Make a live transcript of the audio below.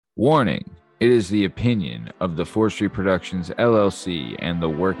Warning. It is the opinion of the Forestry Productions LLC and the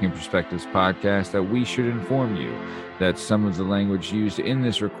Working Perspectives podcast that we should inform you that some of the language used in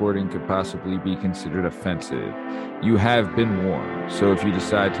this recording could possibly be considered offensive. You have been warned, so if you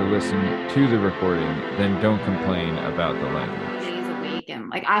decide to listen to the recording, then don't complain about the language. Days a week, and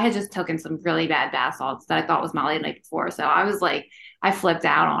like I had just taken some really bad bath salts that I thought was Molly the night before, so I was like, I flipped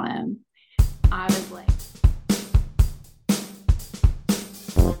out on him. I was like,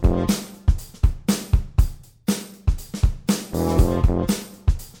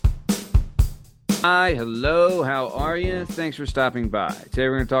 Hi, hello, how are you? Thanks for stopping by. Today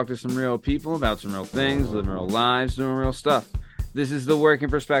we're going to talk to some real people about some real things, living real lives, doing real stuff. This is the Working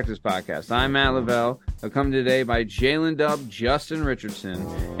Perspectives podcast. I'm Matt Lavelle. I'm come today by Jalen Dubb, Justin Richardson,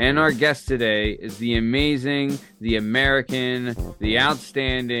 and our guest today is the amazing, the American, the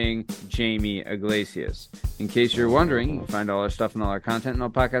outstanding Jamie Iglesias. In case you're wondering, you can find all our stuff and all our content on all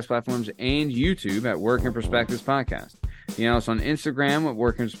podcast platforms and YouTube at Working Perspectives Podcast. You can also on Instagram at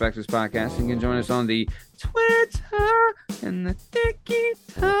Working Perspectives Podcast. You can join us on the Twitter and the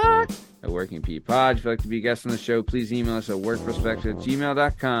TikTok at Working P Pod. If you'd like to be a guest on the show, please email us at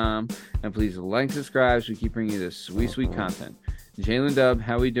workperspective@gmail.com. And please like, subscribe, so we keep bringing you this sweet, sweet content. Jalen Dubb,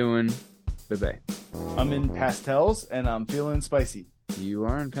 how we doing? Bye-bye. I'm in pastels, and I'm feeling spicy. You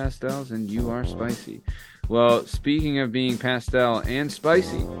are in pastels, and you are spicy. Well, speaking of being pastel and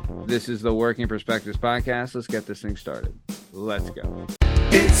spicy, this is the Working Perspectives podcast. Let's get this thing started. Let's go.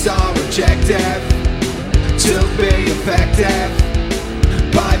 It's our objective to be effective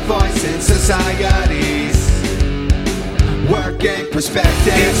by voicing societies. Working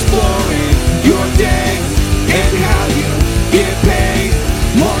perspective, exploring your day and how you get paid.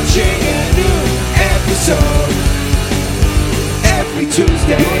 Launching a new episode every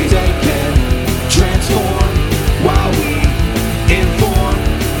Tuesday. Your day can transform while we inform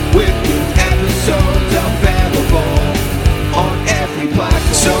with new episodes available on every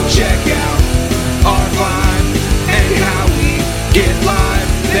platform. So check out our vibe and how we get live.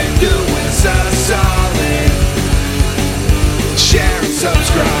 Then do us a solid. Share and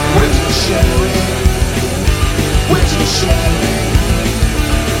subscribe. We're just sharing. We're just sharing.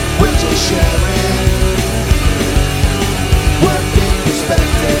 We're just sharing. Working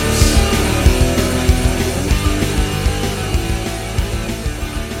perspectives.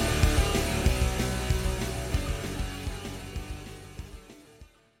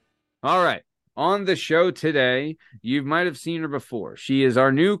 All right. On the show today, you might have seen her before. She is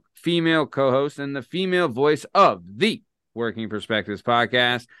our new female co-host and the female voice of the Working Perspectives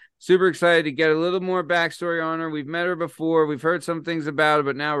podcast. Super excited to get a little more backstory on her. We've met her before. We've heard some things about her,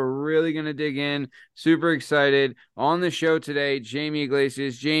 but now we're really going to dig in. Super excited. On the show today, Jamie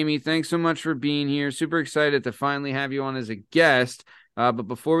Iglesias. Jamie, thanks so much for being here. Super excited to finally have you on as a guest. But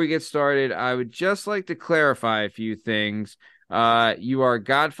before we get started, I would just like to clarify a few things. You are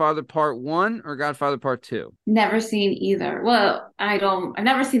Godfather Part 1 or Godfather Part 2? never seen either. Well, I've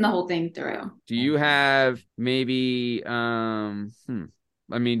never seen the whole thing through. Do you have maybe, do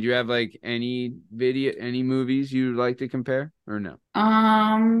you have like any movies you'd like to compare or no?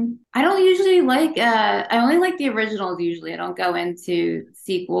 I don't usually I only like the originals usually. I don't go into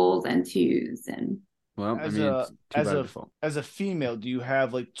sequels and twos and Well, As it's too by default. as a female, do you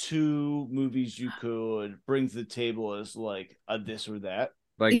have like two movies you could bring to the table as like a this or that?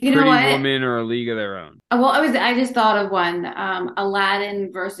 Like You know Pretty what? Woman or A League of Their Own. Well, I just thought of one,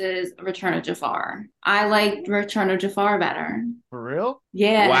 Aladdin versus Return of Jafar. I liked Return of Jafar better. For real?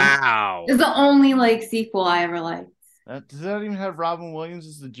 Yeah. Wow. It's the only like sequel I ever liked. Does that even have Robin Williams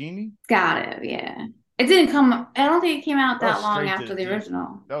as the genie? Got it, yeah. It didn't come, I don't think it came out That that was long straight to after the the-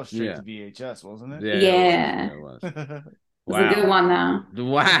 original. That was straight Yeah. to VHS, wasn't it? Yeah. It was. It was Wow. a good one though.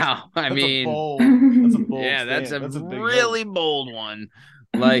 Wow. That's mean, a bold. That's a bold. yeah, that's a stand. Big really note. bold one.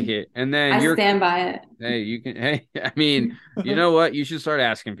 Like it. And then I stand by it. hey, you can, hey, I mean, you know what? You should start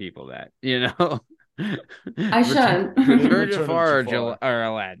asking people that, you know? I should. Return Return of Jafar or, Jafar. or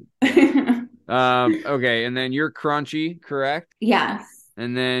Aladdin. Okay, and then you're Crunchy, correct? Yes.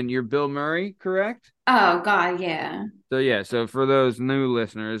 And then you're Bill Murray, correct? Oh God, yeah. So yeah, so for those new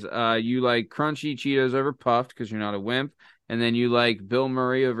listeners, you like Crunchy Cheetos over Puffed because you're not a wimp, and then you like Bill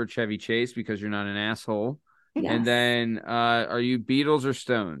Murray over Chevy Chase because you're not an asshole. Yes. And then are you Beatles or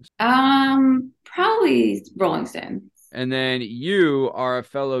Stones? Probably Rolling Stones. And then you are a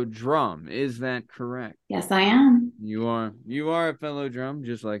fellow drum. Is that correct? Yes, I am. You are a fellow drum,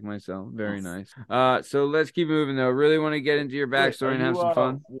 just like myself. Very Yes. nice. So let's keep moving though. Really want to get into your backstory and have some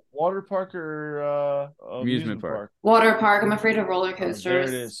fun. Water park or Amusement park. Water park. I'm afraid of roller There coasters.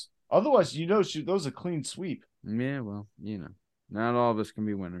 it is. Otherwise, those a clean sweep. Yeah, well, you know. Not all of us can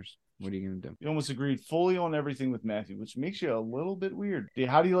be winners. What are you gonna do? You almost agreed fully on everything with Matthew, which makes you a little bit weird.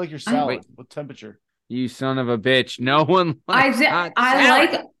 How do you like your salad? What temperature? You son of a bitch! No one likes hot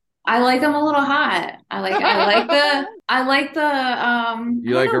salad. I like them a little hot. I like the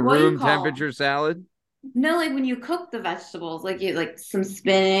You like a room temperature salad? No, like when you cook the vegetables, like you like some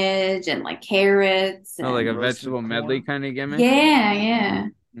spinach and like carrots. And... Oh, like a vegetable medley kind of gimmick? Yeah.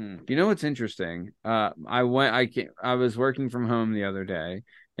 You know what's interesting? I was working from home the other day,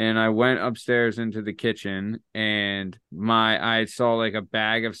 and I went upstairs into the kitchen, and I saw like a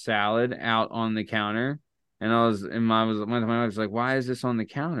bag of salad out on the counter, and my wife was like, "Why is this on the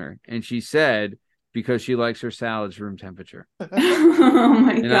counter?" And she said, because she likes her salads room temperature. Oh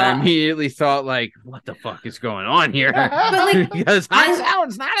my god! And I immediately thought, like, what the fuck is going on here? But like, because hot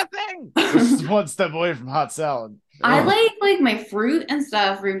salad's not a thing. This is one step away from hot salad. I like my fruit and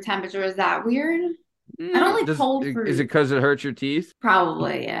stuff room temperature. Is that weird? I don't like cold fruit. Is it because it hurts your teeth?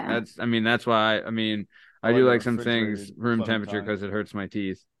 Probably, yeah. That's why. I do like some things room temperature because it hurts my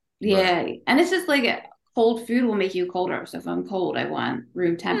teeth. Yeah, and it's just like cold food will make you colder. So if I'm cold, I want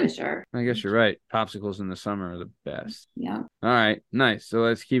room temperature. I guess you're right. Popsicles in the summer are the best. Yeah. All right, nice. So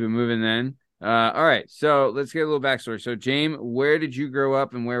let's keep it moving then. All right, so let's get a little backstory. So, James, where did you grow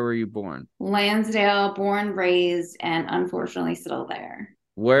up and where were you born? Lansdale, born, raised, and unfortunately still there.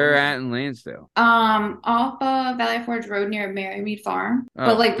 Where at in Lansdale? Off of Valley Forge Road near Marymead Farm,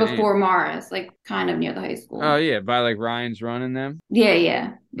 but like before Morris, like kind of near the high school. Oh yeah, by like Ryan's Run and them.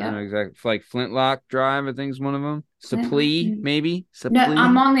 Yeah. I know exactly. Like Flintlock Drive, I think is one of them. Saplee, maybe. Saplee? No,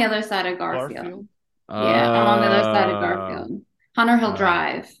 I'm on the other side of Garfield. Yeah, I'm on the other side of Garfield. Hunter Hill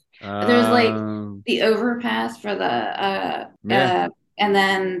Drive. There's like the overpass for the and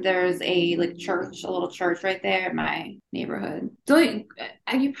then there's a like church, a little church right there in my neighborhood. So you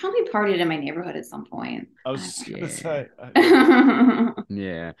probably partied in my neighborhood at some point. I was just gonna say.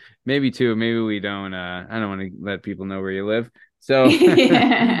 Yeah, maybe too. Maybe we don't. I don't want to let people know where you live. So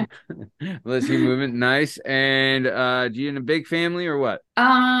let's keep moving. Nice. And do you in a big family or what?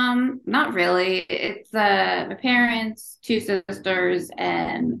 Not really. It's my parents, 2 sisters,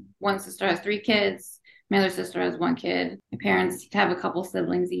 and one sister has 3 kids. My other sister has 1 kid. My parents have a couple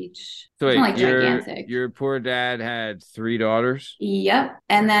siblings each. So wait, like gigantic. Your poor dad had 3 daughters? Yep.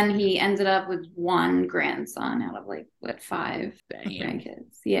 And then he ended up with 1 grandson out of like 5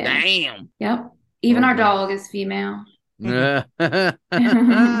 grandkids. Yeah. Damn. Yep. Even our dog is female. Nice. That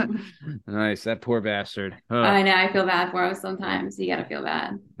poor bastard. Oh. I know. I feel bad for him sometimes. You gotta feel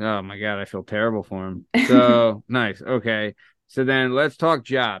bad. Oh my god, I feel terrible for him. So nice. Okay. So then let's talk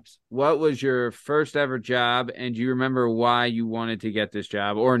jobs. What was your first ever job, and do you remember why you wanted to get this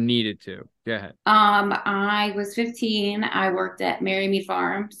job or needed to? Go ahead. I was 15. I worked at Marymead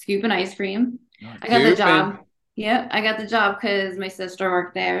Farm, scooping ice cream. I got the job. Yep, I got the job because my sister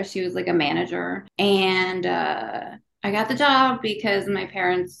worked there. She was like a manager, and I got the job because my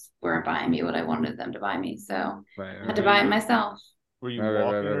parents weren't buying me what I wanted them to buy me, so I had to buy it myself. Were you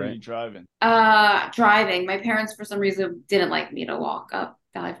walking or were you driving? Driving. My parents, for some reason, didn't like me to walk up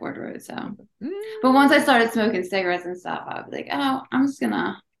Valley Forge Road. So, but once I started smoking cigarettes and stuff, I was like, "Oh, I'm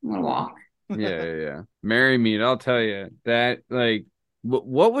gonna walk." Yeah. Marymead, I'll tell you that. Like,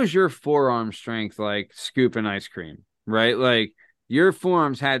 what was your forearm strength like scooping ice cream? Right, like your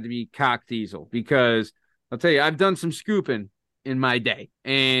forearms had to be cock diesel because I'll tell you, I've done some scooping in my day,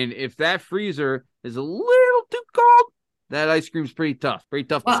 and if that freezer is a little too cold, that ice cream's pretty tough to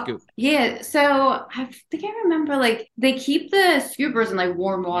scoop. Yeah, so I think I remember like they keep the scoopers in like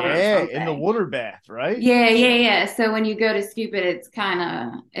warm water. Yeah, in the water bath, right? Yeah. So when you go to scoop it,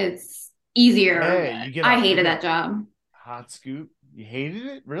 it's easier. Yeah, I hated that job. Hot scoop. You hated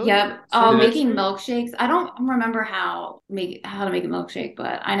it, really? Yep. Making milkshakes. I don't remember how to make a milkshake,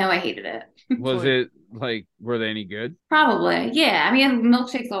 but I know I hated it. Was it like, were they any good? Probably, yeah. I mean,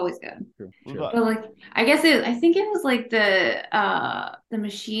 milkshake's always good. Sure. But like, I think it was like the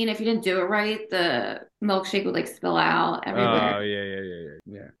machine. If you didn't do it right, the milkshake would like spill out everywhere. Oh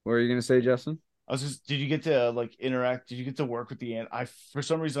yeah. What were you gonna say, Justin? Did you get to like interact? Did you get to work with the for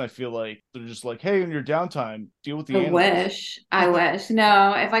some reason I feel like they're just like, hey, in your downtime, deal with the animals. I wish.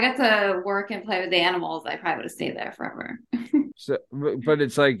 No, if I got to work and play with the animals, I probably would have stayed there forever. So, but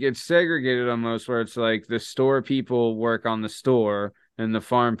it's like it's segregated almost, where it's like the store people work on the store and the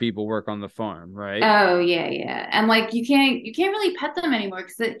farm people work on the farm, right? Oh yeah, and like you can't really pet them anymore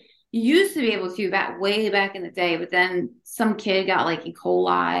because you used to be able to way back in the day, but then some kid got like E.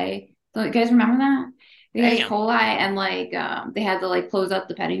 coli. So you guys remember that? They had E. coli and like they had to like close up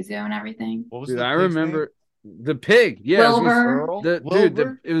the petting zoo and everything. What was I remember. The pig, yeah.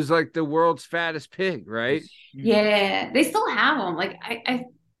 Wilbur. It was like the world's fattest pig, right? Yeah, they still have them. Like I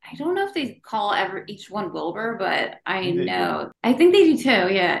don't know if they call each one Wilbur, but I think they do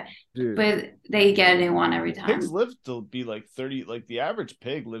too. Yeah, dude. But they get a new one every time. Pigs live to be like 30. Like the average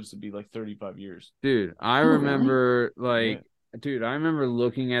pig lives to be like 35 years. Dude, I remember Dude, I remember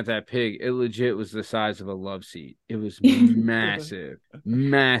looking at that pig. It legit was the size of a love seat. It was massive,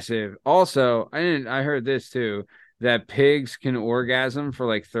 massive. Also, I heard this too, that pigs can orgasm for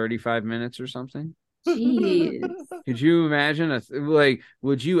like 35 minutes or something. Jeez. Could you imagine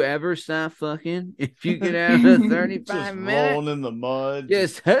would you ever stop fucking if you could have a 35 just minute? rolling in the mud,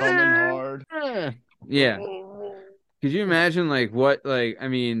 just coming hard. Yeah. Could you imagine I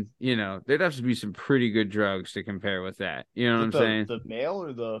mean, there'd have to be some pretty good drugs to compare with that. You know what I'm saying? The male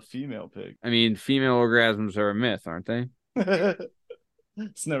or the female pig? I mean, female orgasms are a myth, aren't they?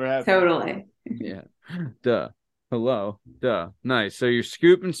 It's never happened. Totally. Yeah. Duh. Hello. Duh. Nice. So you're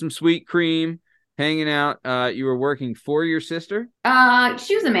scooping some sweet cream, hanging out. You were working for your sister?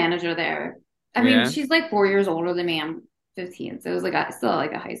 She was a manager there. I mean, she's like 4 years older than me. I'm 15, so it was still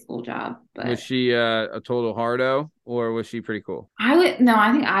like a high school job. But was she a total hardo, or was she pretty cool? I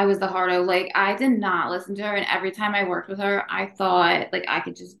think I was the hardo. Like, I did not listen to her, and every time I worked with her, I thought like I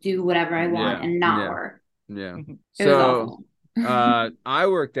could just do whatever I want and not work. Yeah. It was awful. I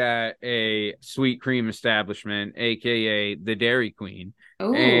worked at a sweet cream establishment, aka the Dairy Queen.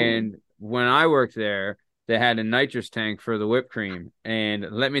 Ooh. And when I worked there, they had a nitrous tank for the whipped cream. And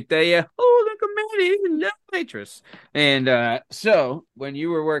let me tell you, look at me, no nitrous. And so when you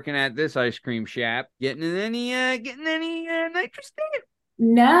were working at this ice cream shop, getting any nitrous tank?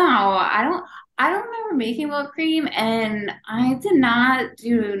 No, I don't remember making whipped cream, and I did not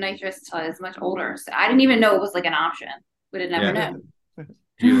do nitrous till I was much older. So I didn't even know it was like an option. Would have never known.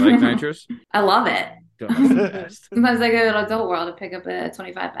 Do you like nitrous? I love it. Best. Sometimes I go to Adult World to pick up a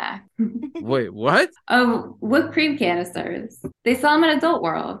 25 pack. Wait, what? Whipped cream canisters. They sell them at Adult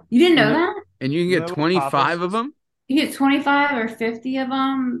World. You didn't know that? And you can get 25 of them? You get 25 or 50 of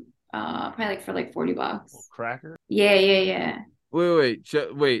them, probably for $40. Cracker? Yeah. Wait,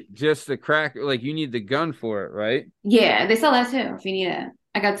 just the cracker? Like, you need the gun for it, right? Yeah, they sell that too if you need it.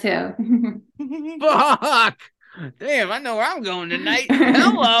 I got two. Fuck! Damn, I know where I'm going tonight.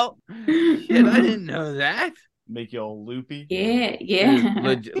 Hello. Shit, I didn't know that. Make you all loopy. Yeah.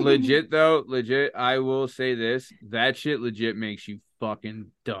 Legit, I will say this. That shit legit makes you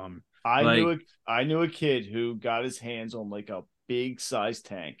fucking dumb. I knew a kid who got his hands on like a big size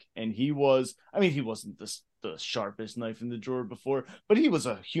tank, and he wasn't the sharpest knife in the drawer before, but he was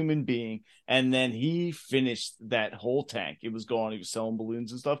a human being. And then he finished that whole tank. It was gone. He was selling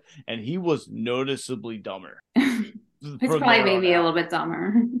balloons and stuff, and he was noticeably dumber. It's probably made me a little bit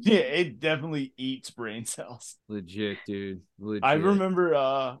dumber. Yeah, it definitely eats brain cells. Legit, dude. Legit. I remember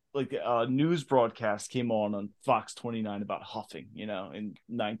a news broadcast came on Fox 29 about huffing, in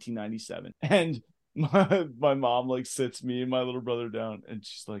 1997. And my mom like sits me and my little brother down, and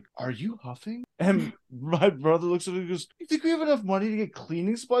she's like, "Are you huffing?" And my brother looks at me and goes, "You think we have enough money to get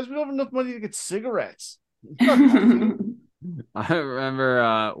cleaning supplies? We don't have enough money to get cigarettes." I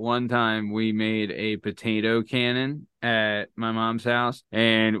remember one time we made a potato cannon at my mom's house,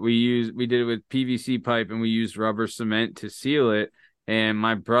 and we did it with PVC pipe, and we used rubber cement to seal it. And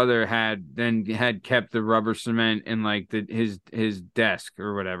my brother had kept the rubber cement in like his desk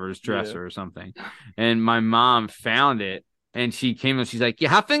or whatever, his dresser or something. And my mom found it, and she came and she's like, "You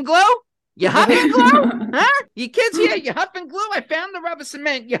huffing glue? You huffing glue? Huh? You kids here? You huffing glue? I found the rubber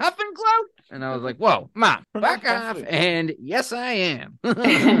cement. You huffing glue?" And I was like, "Whoa, Mom, back off!" And yes, I am.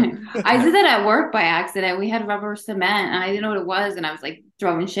 I did that at work by accident. We had rubber cement, and I didn't know what it was, and I was like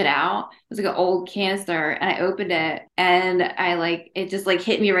throwing shit out. It was like an old canister, and I opened it, and it just like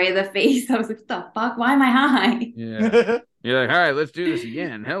hit me right in the face. I was like, "What the fuck? Why am I high?" Yeah. You're like, "All right, let's do this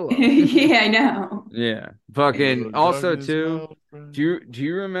again." Hello. Yeah, I know. Yeah. Fucking also too. Do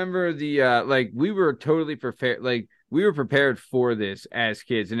you remember the we were totally prepared, like we were prepared for this as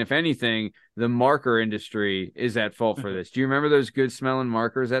kids, and if anything, the marker industry is at fault for this. Do you remember those good smelling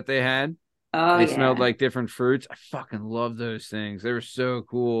markers that they had? Oh, they smelled like different fruits. I fucking love those things. They were so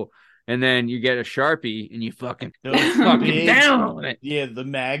cool. And then you get a Sharpie and you fucking down on it. Yeah, the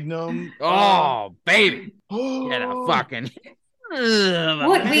Magnum. Oh, baby. Get a fucking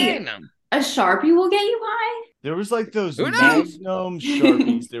what? Wait, a Sharpie will get you high? There was like those Magnum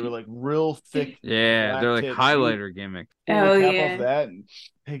Sharpies. They were like real thick. Yeah, they're like highlighter gimmick. Oh, yeah. Off that and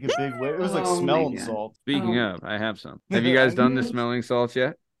take a big whiff. It was like smelling salt. Speaking of, I have some. Have you guys done the smelling salts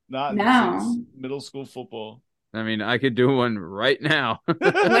yet? Not since middle school football. I mean, I could do one right now.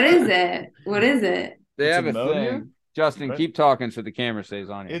 What is it? They it's have ammonia? a thing. Justin, Right. keep talking so the camera stays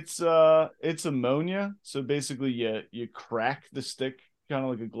on you. It's ammonia. So basically, you crack the stick, kind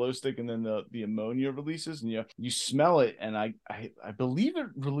of like a glow stick, and then the ammonia releases, and you smell it, and I believe it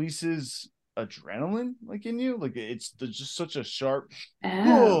releases adrenaline, like in you, like there's just such a sharp,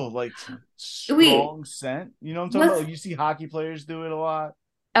 like strong scent. You know what I'm talking about? Like you see hockey players do it a lot.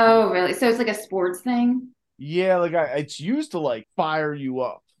 Oh, really? So it's like a sports thing? Yeah, like it's used to like fire you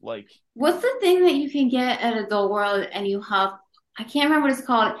up. Like What's the thing that you can get at Adult World and you huff? I can't remember what it's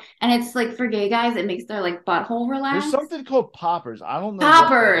called. And it's like for gay guys, it makes their like butthole relax. there's something called poppers. I don't know.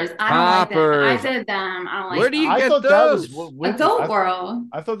 Poppers. I don't like them. I Poppers. said them. I don't like Where do you them. I get thought that was those? what whip it. Adult World.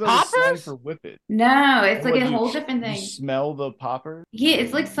 I thought that was slang Poppers? for whip it. No, it's like What, a whole different You thing. smell the popper? Yeah,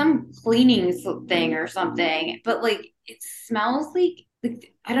 it's like some cleaning thing or something. But like it smells like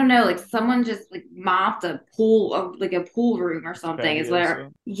I don't know, like someone just like mopped a pool, like a pool room or something. Is where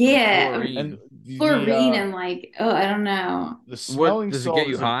yeah, Chlorine. And chlorine and like I don't know. the smelling What, does it salt get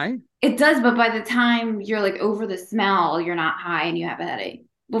you is high? It does, but by the time you're like over the smell, you're not high and you have a headache.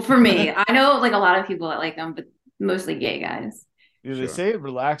 Well, for me, I know like a lot of people that like them, but mostly gay guys. Yeah, they say it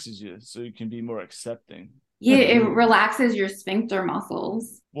relaxes you, so you can be more accepting. Yeah, it relaxes your sphincter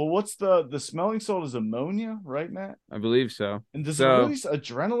muscles. Well, what's the smelling salt is ammonia, right, Matt? I believe so. And does it release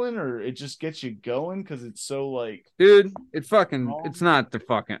adrenaline, or it just gets you going because it's so like, dude, it's not the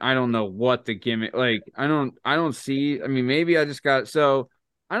fucking, I don't know what the gimmick, like, I don't see, I mean, maybe I just got, so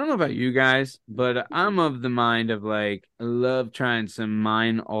I don't know about you guys, but I'm of the mind of like, I love trying some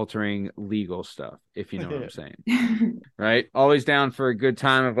mind altering legal stuff, if you know what I'm saying. Right? Always down for a good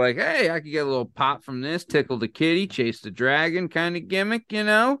time of like, hey, I could get a little pop from this, tickle the kitty, chase the dragon kind of gimmick, you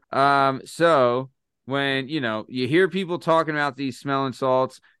know? So when, you hear people talking about these smelling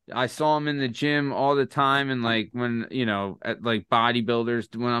salts, I saw them in the gym all the time. And like when, at like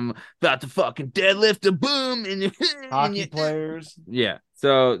bodybuilders, when I'm about to fucking deadlift a boom and hockey players. Yeah.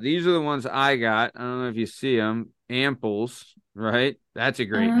 So these are the ones I got. I don't know if you see them. Amples, right? That's a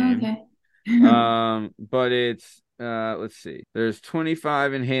great name. Okay. But it's, let's see. There's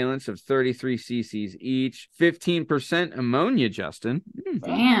 25 inhalants of 33 cc's each, 15% ammonia, Justin.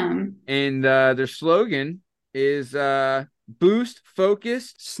 Damn. And their slogan is boost,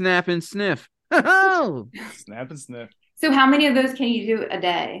 focus, snap and sniff. Snap and sniff. So how many of those can you do a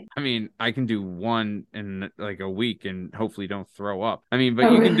day? I mean, I can do one in like a week and hopefully don't throw up. I mean,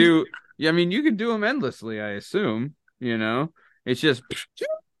 but you can do, you can do them endlessly, I assume, it's just,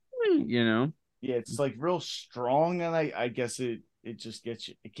 Yeah, it's like real strong. And I guess it just gets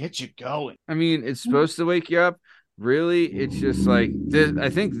you going. I mean, it's supposed to wake you up. Really, it's just like this. I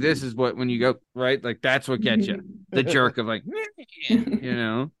think this is what, when you go, right? Like that's what gets you. The jerk of like,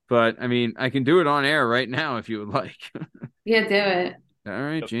 but I mean, I can do it on air right now if you would like. Yeah, do it. All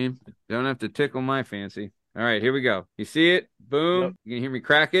right, Gene. Don't have to tickle my fancy. All right, here we go. You see it? Boom. Yep. You can hear me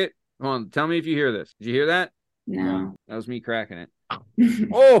crack it. Come on, tell me if you hear this. Did you hear that? No. That was me cracking it.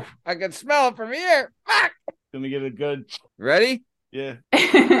 Oh, I can smell it from here. Fuck. Let me get a good. Ready? Yeah.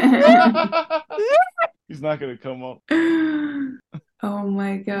 He's not gonna come up. Oh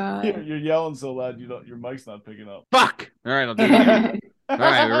my god! You're yelling so loud, your mic's not picking up. Fuck! All right, I'll do that. All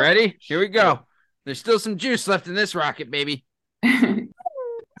right, we ready? Here we go. There's still some juice left in this rocket, baby. So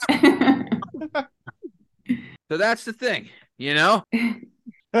that's the thing,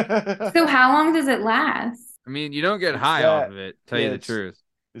 So how long does it last? I mean, you don't get high off of it. Tell you the truth.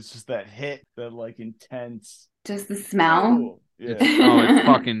 It's just that hit, that like intense. Just the smell. Yeah. It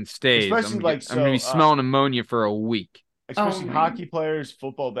fucking stays. Especially I'm gonna be smelling ammonia for a week. Especially hockey players,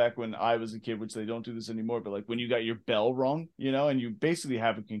 football back when I was a kid, which they don't do this anymore, but like when you got your bell rung, and you basically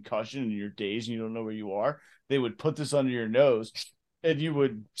have a concussion and you're dazed and you don't know where you are, they would put this under your nose and you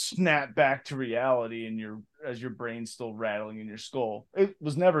would snap back to reality and as your brain's still rattling in your skull. It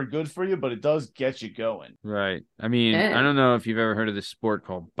was never good for you, but it does get you going. Right. I mean, I don't know if you've ever heard of this sport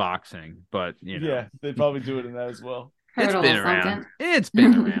called boxing, but Yeah, they probably do it in that as well. It's been around. It's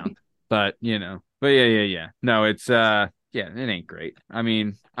been around. But yeah. No, it's it ain't great. I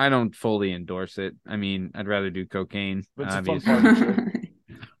mean, I don't fully endorse it. I mean, I'd rather do cocaine. But it's a fun party.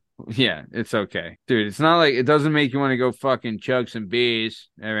 Yeah, it's okay. Dude, it's not like, it doesn't make you want to go fucking chug some beers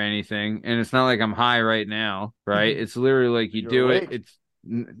or anything. And it's not like I'm high right now, right? It's literally like you're awake.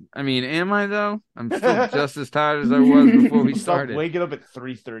 I mean, am I though? I'm still just as tired as I was before we started. Waking up at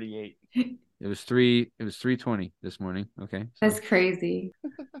 3:38. It was 3:20 this morning. Okay. So. That's crazy.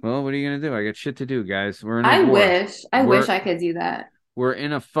 Well, what are you going to do? I got shit to do, guys. We're in a war. I wish I could do that. We're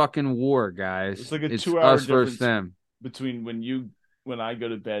in a fucking war, guys. It's like a 2-hour us versus them. Between when you when I go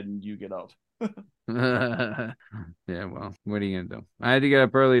to bed and you get up. Yeah, well, what are you gonna do? I had to get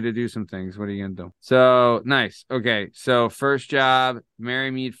up early to do some things. What are you gonna do? So nice. Okay, so first job,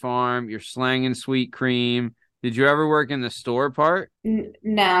 Mary Mead Farm. You're slanging sweet cream. Did you ever work in the store part?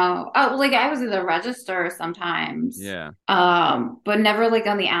 No. Oh, like I was at the register sometimes. Yeah. But never like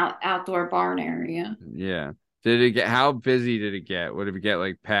on the outdoor barn area. Yeah. How busy did it get? Would it get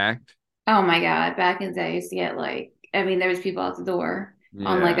like packed? Oh my God. Back in the day, I used to get like, I mean, there was people at the door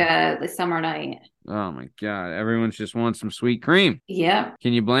on like a summer night. Oh my God. Everyone's just wants some sweet cream. Yep.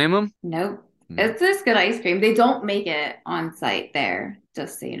 Can you blame them? Nope. It's just good ice cream. They don't make it on site there,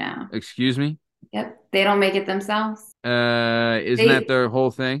 just so you know. Excuse me? Yep. They don't make it themselves. Isn't that their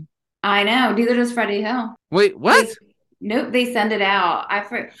whole thing? I know. Neither does Freddie Hill. Wait, what? Nope. They send it out.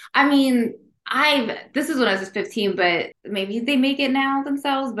 I mean, this is when I was 15, but maybe they make it now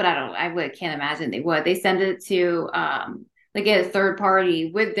themselves, but can't imagine they would. They send it to like a third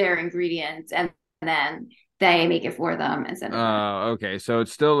party with their ingredients, and then they make it for them and send it out. Okay. So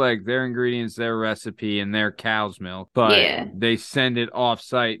it's still like their ingredients, their recipe, and their cow's milk, but they send it off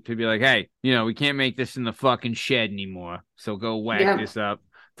site to be like, hey, we can't make this in the fucking shed anymore. So go whack this up.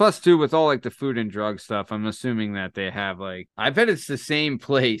 Plus, too, with all like the food and drug stuff, I'm assuming that they have like, I bet it's the same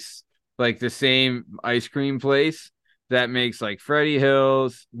place, like the same ice cream place that makes like Freddie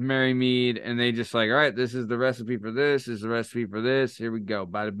Hills, Mary Mead, and they just like, all right, this is the recipe for this, is the recipe for this. Here we go.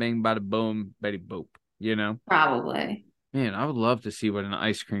 Bada bing, bada boom, Betty boop. Probably. Man, I would love to see what an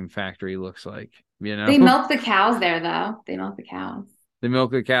ice cream factory looks like. They milk the cows there, though. They milk the cows. They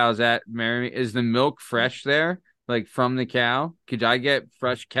milk the cows at Mary Mead. Is the milk fresh there, like from the cow? Could I get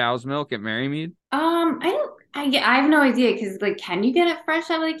fresh cow's milk at Mary Mead? I have no idea because like, can you get it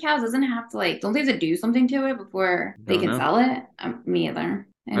fresh out of the cows? Doesn't it have to like, don't they have to do something to it before they can sell it? Me either.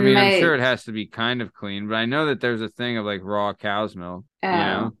 And I'm sure it has to be kind of clean, but I know that there's a thing of like raw cow's milk.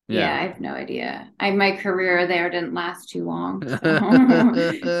 Yeah, I have no idea. My career there didn't last too long, so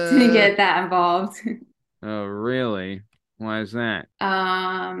didn't get that involved. Oh, really? Why is that?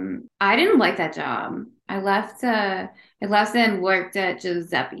 I didn't like that job. I left and worked at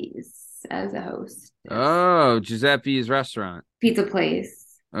Giuseppe's as a host. Oh, Giuseppe's restaurant. Pizza place.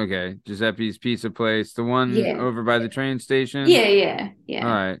 Okay, Giuseppe's Pizza Place, the one over by the train station? Yeah. All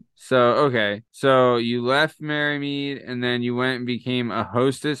right. So you left Mary Mead and then you went and became a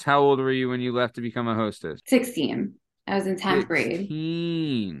hostess. How old were you when you left to become a hostess? 16. I was in 10th grade.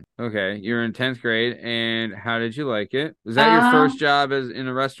 16. Okay, you're in 10th grade, and how did you like it? Was that your first job as in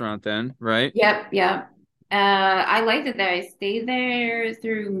a restaurant then, right? Yep. I liked it there. I stayed there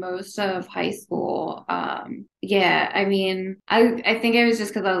through most of high school. I mean, I think it was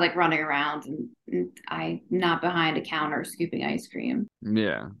just because I was like running around and I not behind a counter scooping ice cream.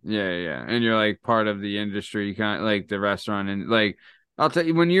 Yeah. And you're like part of the industry, you kind of like the restaurant, and like I'll tell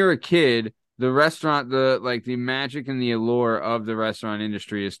you, when you're a kid, the restaurant, the magic and the allure of the restaurant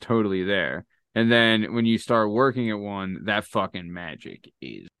industry is totally there. And then when you start working at one, that fucking magic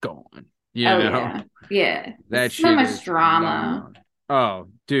is gone. Yeah. That so much drama. Oh,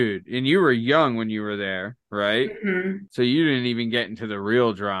 dude. And you were young when you were there, right? Mm-hmm. So you didn't even get into the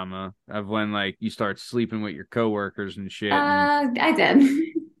real drama of when like you start sleeping with your coworkers and shit. I did.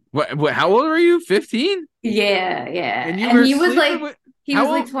 What? How old were you? 15? Yeah. And he was like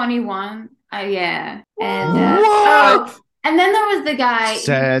 21. And what? And then there was the guy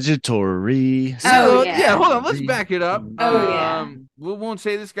Sagittarius. Yeah. Hold on, let's back it up. We won't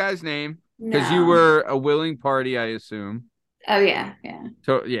say this guy's name because you were a willing party, I assume. Oh yeah.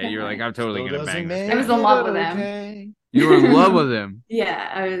 So you're like, I'm totally gonna bang this guy. I was in love with him. You were in love with him.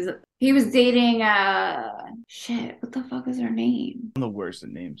 Yeah, he was dating what the fuck is her name? I'm the worst at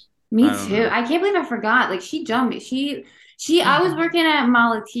names. Me too. I can't believe I forgot. Like she jumped me. I was working at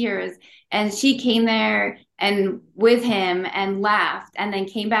Molatiers and she came there and with him and left and then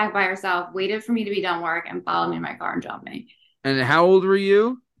came back by herself, waited for me to be done work and followed me in my car and jumped me. And how old were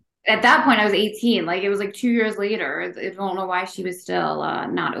you? At that point, I was 18. Like it was like 2 years later. I don't know why she was still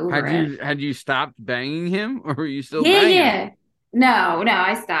not over it. Had you stopped banging him, or were you still banging him? Yeah. No,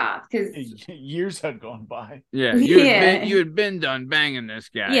 I stopped because years had gone by. Yeah, you had been done banging this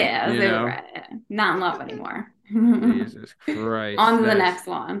guy. Yeah, I was over it. Not in love anymore. Jesus Christ! On to the next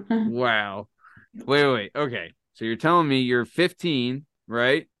one. Wow. Wait. Okay, so you're telling me you're 15,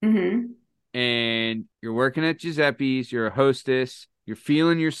 right? Mm-hmm. And you're working at Giuseppe's. You're a hostess. You're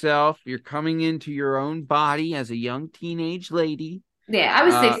feeling yourself. You're coming into your own body as a young teenage lady. Yeah, I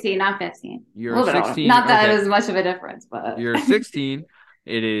was 16, not 15. You're 16. Not that it was much of a difference, but you're 16.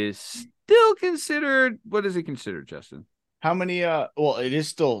 It is still considered. What is it considered, Justin? How many well, it is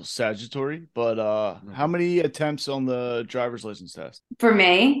still statutory, but how many attempts on the driver's license test? For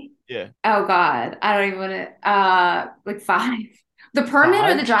me? Yeah. Oh God. I don't even want to like 5. The permit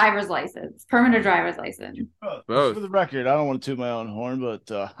or the driver's license? Permit or driver's license? Both. For the record, I don't want to toot my own horn,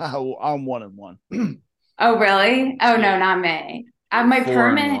 but I'm 1 and 1. Oh really? Oh no, not me. My 4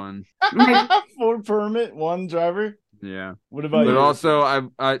 permit. and 1. 4 permit, 1 driver. Yeah. What about you? But also,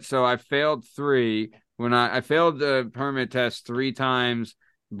 I failed 3 when I failed the permit test 3 times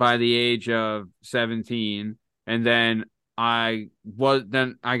by the age of 17, and then I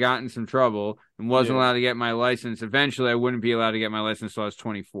got in some trouble and wasn't allowed to get my license. Eventually, I wouldn't be allowed to get my license until I was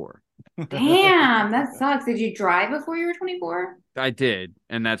 24. Damn, that sucks. Did you drive before you were 24? I did,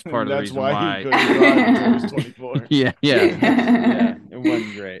 and that's part of the reason why. He couldn't drive until he was 24. yeah, it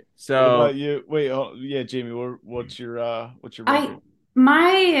wasn't great. So, what about you? Wait, yeah, Jamie, what's your record?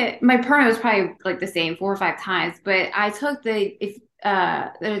 My permit was probably like the same 4 or 5 times, but I took the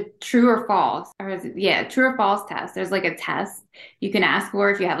true or false, true or false test. There's like a test you can ask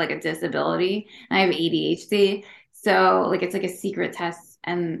for if you have like a disability. And I have ADHD, so like it's like a secret test,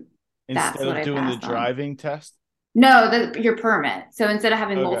 and that's instead what of I doing the passed on. driving test. No, your permit. So instead of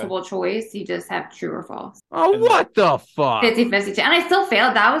having multiple choice, you just have true or false. Oh, what the fuck? 50-50. And I still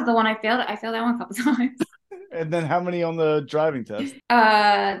failed. That was the one I failed. I failed that one a couple times. And then how many on the driving test?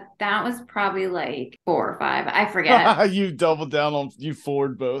 That was probably like 4 or 5. I forget. You doubled down on you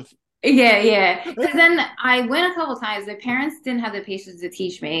forward both. Yeah. Because then I went a couple times. My parents didn't have the patience to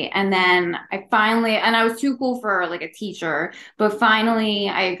teach me. And then I was too cool for like a teacher, but finally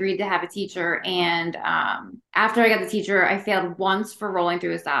I agreed to have a teacher. And after I got the teacher, I failed once for rolling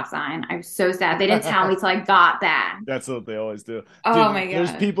through a stop sign. I was so sad. They didn't tell me till I got that. That's what they always do. Oh my God.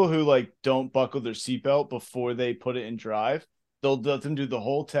 There's people who like don't buckle their seatbelt before they put it in drive. They'll let them do the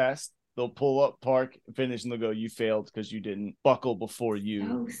whole test. They'll pull up, park, finish, and they'll go, you failed because you didn't buckle before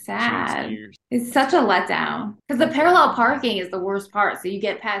you. So sad. It's such a letdown. Because the parallel parking is the worst part. So you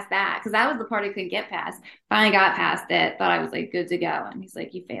get past that. Because that was the part I couldn't get past. Finally got past it. Thought I was like good to go. And he's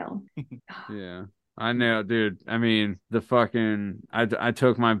like, you failed. Yeah. I know, dude. I mean, I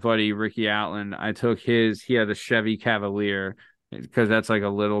took my buddy Ricky Outland. He had a Chevy Cavalier because that's like a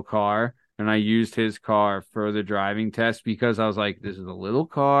little car. And I used his car for the driving test because I was like, this is a little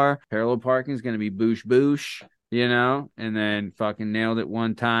car. Parallel parking is going to be boosh, and then fucking nailed it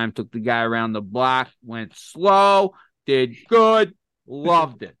one time. Took the guy around the block, went slow, did good,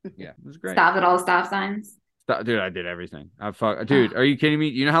 loved it. Yeah, it was great. Stopped at all the stop signs. Dude, I did everything. Dude, are you kidding me?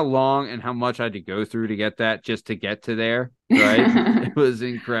 You know how long and how much I had to go through to get that just to get to there? Right? It was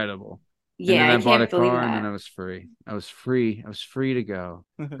incredible. Yeah, and then I bought a can't believe car, that. and then I was free. I was free to go,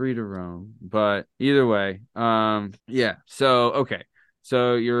 free to roam. But either way, yeah. So okay,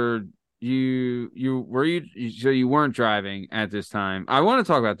 so you weren't driving at this time. I want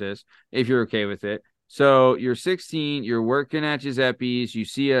to talk about this if you're okay with it. So you're 16, you're working at Giuseppe's, you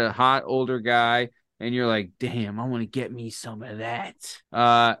see a hot older guy, and you're like, damn, I want to get me some of that.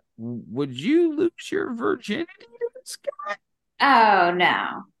 Would you lose your virginity to this guy? Oh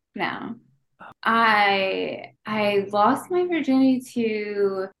no. I lost my virginity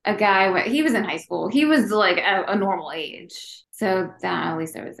to a guy. He was in high school. He was like a normal age. So at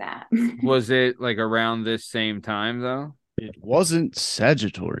least there was that. Was it like around this same time though? It wasn't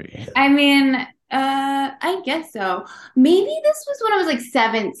Sagittary. I mean, I guess so. Maybe this was when I was like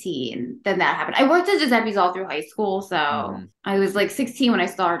 17. Then that happened. I worked at Giuseppe's all through high school, so I was like 16 when I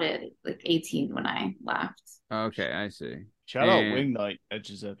started, like 18 when I left. Okay, I see. Shout out Wing Night at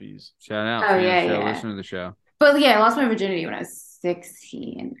Giuseppe's. Shout out. Oh yeah. Listen to the show. But yeah, I lost my virginity when I was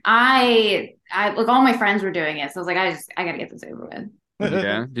 16. I like all my friends were doing it, so I was like, I gotta get this over with.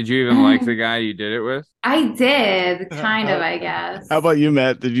 Yeah. Did you even like the guy you did it with? I did, kind of, I guess. How about you,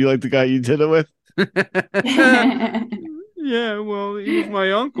 Matt? Did you like the guy you did it with? Yeah, well, he was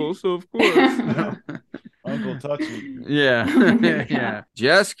my uncle, so of course. Uncle Touchy. Yeah.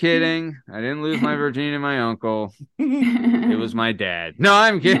 Just kidding. I didn't lose my virginity to my uncle. It was my dad. No,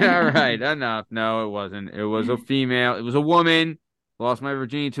 I'm kidding. All right, enough. No, it wasn't. It was a female. It was a woman. Lost my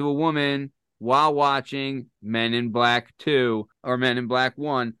virginity to a woman while watching Men in Black 2 or Men in Black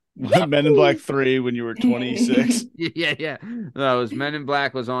 1. Men in Black 3 when you were 26. Yeah. That was Men in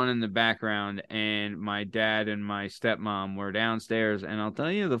Black was on in the background, and my dad and my stepmom were downstairs, and I'll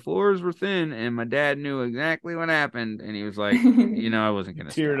tell you, the floors were thin, and my dad knew exactly what happened, and he was like, I wasn't going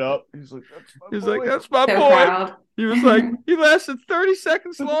to teared up. He's like, that's my so boy. Proud. He was like, he lasted 30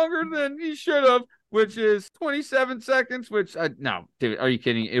 seconds longer than he should have, which is 27 seconds, no, dude, are you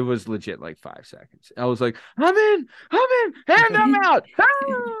kidding? It was legit like 5 seconds. I was like, I'm in, hand them out.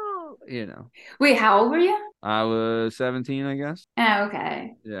 you know. Wait, how old were you? I was 17, I guess. Oh,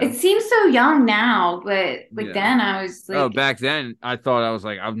 okay. Yeah. It seems so young now, but like then I was like, oh, back then I thought I was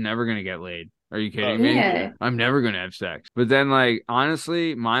like, I'm never gonna get laid. Are you kidding me? Yeah. I'm never gonna have sex. But then, like,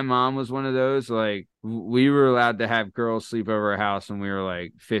 honestly, my mom was one of those, like, we were allowed to have girls sleep over our house when we were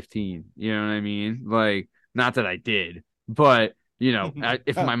like 15. You know what I mean? Like, not that I did, but you know,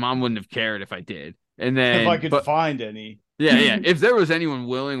 if my mom wouldn't have cared if I did. And then if I could find any. Yeah. If there was anyone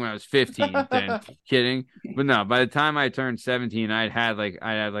willing when I was 15, then kidding. But no, by the time I turned 17, I had like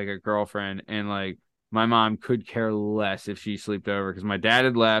a girlfriend, and like my mom could care less if she slept over because my dad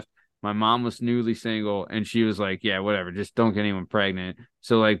had left. My mom was newly single, and she was like, yeah, whatever, just don't get anyone pregnant.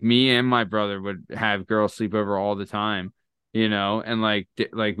 So like me and my brother would have girls sleep over all the time, you know, and like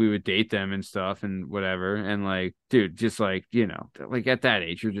we would date them and stuff and whatever. And like, dude, just like, you know, like at that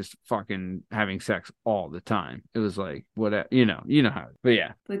age, you're just fucking having sex all the time. It was like, whatever, you know how, but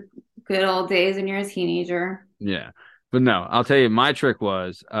yeah. The good old days when you're a teenager. Yeah. But no, I'll tell you, my trick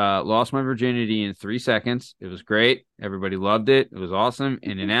was lost my virginity in 3 seconds. It was great. Everybody loved it. It was awesome.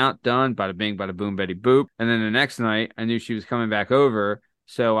 In and out, done. Bada bing, bada boom, Betty boop. And then the next night, I knew she was coming back over,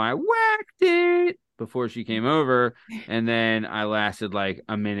 so I whacked it before she came over, and then I lasted like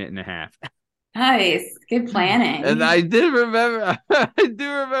a minute and a half. Nice, good planning. And I do remember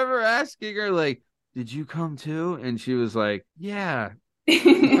asking her, like, "Did you come too?" And she was like, "Yeah."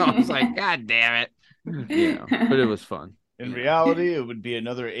 I was like, "God damn it." Yeah, but it was fun. In reality, it would be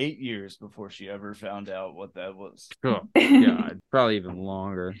another 8 years before she ever found out what that was. Oh, God. Probably even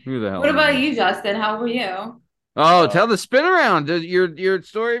longer. Who the hell What knows? about you, Justin? How were you? Oh, tell the spin around. Your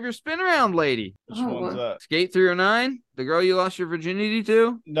story of your spin around lady. Which one's that? Skate 309? The girl you lost your virginity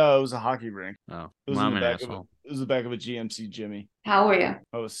to? No, it was a hockey rink. Oh, it was I'm an asshole. It was the back of a GMC Jimmy. How were you?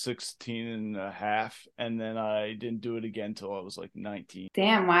 I was 16 and a half, and then I didn't do it again until I was like 19.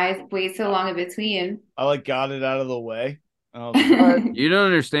 Damn, why wait so long in between? I like got it out of the way. And I was like, all right. You don't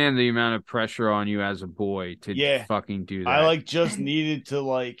understand the amount of pressure on you as a boy to fucking do that. I like just needed to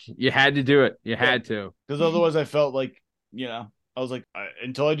like. You had to do it. You had to. Because otherwise I felt like, you know, I was like,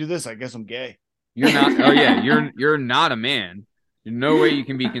 until I do this, I guess I'm gay. You're not. Oh yeah, you're not a man. There's no way you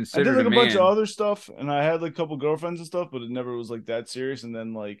can be considered I did like a bunch man. of other stuff, and I had like a couple girlfriends and stuff, but it never was like that serious. And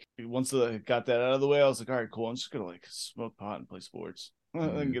then like once I got that out of the way, I was like, all right, cool. I'm just gonna like smoke pot and play sports.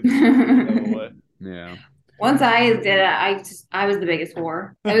 And get this out of the way. Yeah. Once I did it, I was the biggest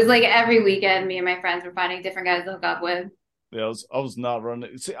whore. It was like every weekend, me and my friends were finding different guys to hook up with. Yeah, I was not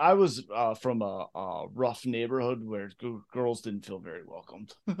running. See, I was from a rough neighborhood where girls didn't feel very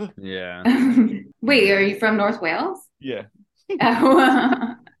welcomed. Yeah. Wait, are you from North Wales? Yeah.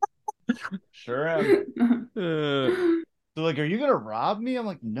 Oh. Sure am. They're like, are you gonna rob me? I'm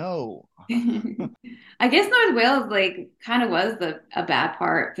like, no. I guess North Wales like kind of was a bad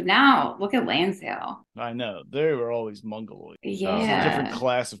part, but now look at Lansdale. I know they were always mongoloid. Yeah, it's a different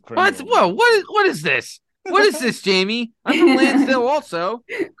class of criminals. What is this? What is this, Jamie? I'm from Lansdale also.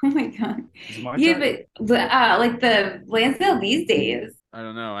 Oh my God. Yeah, but like the Lansdale these days. I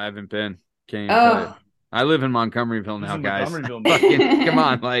don't know. I haven't been. Can't even tell you. I live in Montgomeryville now, guys. Fucking, come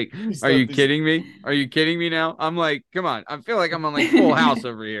on, like, are you kidding me? Are you kidding me now? I'm like, come on. I feel like I'm on like Full House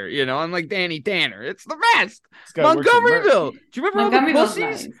over here. You know, I'm like Danny Tanner. It's the best. Montgomeryville. Do you remember all the pussies?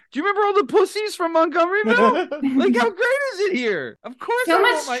 Nice. Do you remember all the pussies from Montgomeryville? Like, how great is it here? Of course. So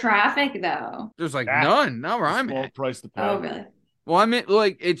much traffic though. There's like none. Not where I'm at. Price to pay. Oh, really? Well, I mean,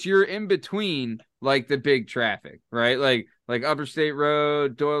 like, you're in between like the big traffic, right? Like Upper State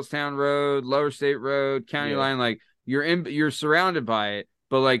Road, Doylestown Road, Lower State Road, County Line. Like you're surrounded by it,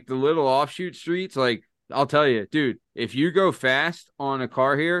 but like the little offshoot streets, like I'll tell you, dude, if you go fast on a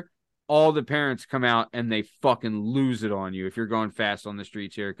car here, all the parents come out and they fucking lose it on you if you're going fast on the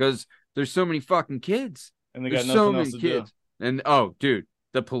streets here because there's so many fucking kids. And they got nothing else to do. And oh, dude,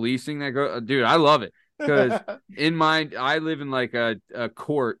 the policing that go, dude, I love it. Because I live in like a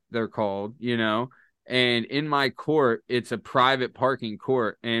court, they're called, you know, and in my court, it's a private parking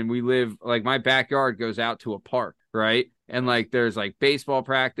court. And we live like my backyard goes out to a park, right? And like there's like baseball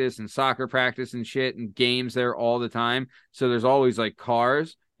practice and soccer practice and shit and games there all the time. So there's always like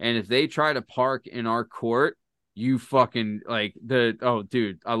cars. And if they try to park in our court, you fucking like dude,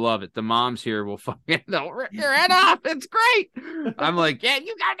 I love it. The moms here will fucking they'll rip your head off. It's great. I'm like, yeah,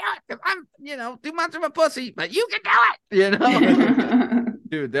 you gotta do it because I'm, you know, too much of a pussy, but you can do it, you know.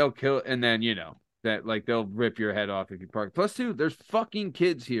 Dude, they'll kill, and then you know that like they'll rip your head off if you park. Plus, two, there's fucking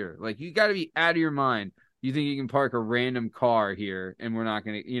kids here. Like you got to be out of your mind. You think you can park a random car here and we're not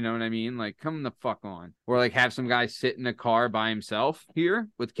going to, you know what I mean? Like, come the fuck on. Or like have some guy sit in a car by himself here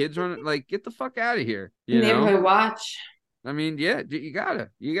with kids running. Like, get the fuck out of here. You Neighborhood know? watch. I mean, yeah, you gotta.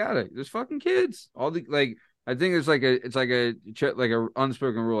 There's fucking kids. All the like, I think it's like a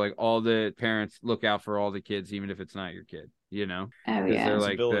unspoken rule. Like all the parents look out for all the kids, even if it's not your kid. You know, Oh because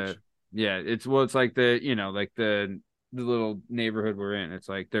they're yeah. like it's like the little neighborhood we're in. It's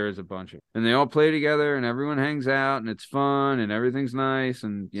like there is a bunch of, and they all play together, and everyone hangs out, and it's fun, and everything's nice,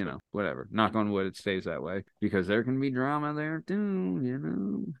 and whatever. Knock on wood, it stays that way because there can be drama there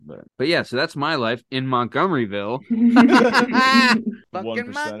too. But yeah, so that's my life in Montgomeryville.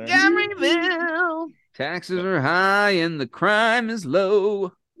 Fucking Montgomeryville. Taxes are high and the crime is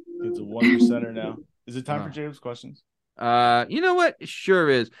low. It's a 1%er now. Is it time for Jacob's questions? You know what? Sure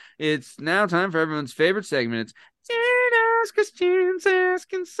is. It's now time for everyone's favorite segment. It's Jared's questions,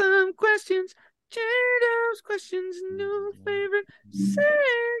 asking some questions. Jared's questions, new favorite segment.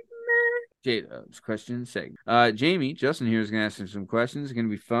 Jared's question segment. Jamie, Justin here is going to ask him some questions. It's going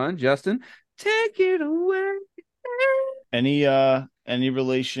to be fun. Justin, take it away. Any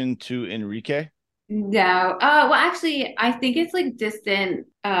relation to Enrique? No. Well, actually, I think it's like distant.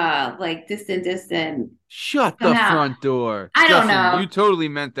 Shut the front door. I don't know. You totally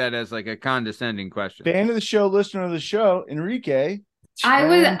meant that as like a condescending question. Fan of the show, listener of the show, Enrique. I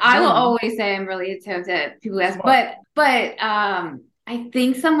will always say I'm related to people ask, but I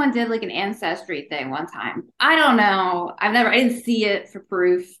think someone did like an ancestry thing one time. I don't know. I didn't see it for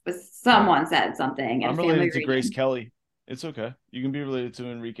proof, but someone said something. I'm related to Grace Kelly. It's okay. You can be related to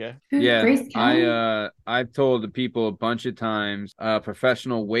Enrique. Yeah, I've told the people a bunch of times.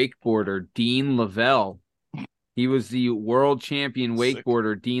 Professional wakeboarder Dean Lavelle. He was the world champion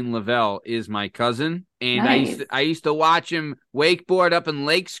wakeboarder. Dean Lavelle is my cousin, and nice. I used to watch him wakeboard up in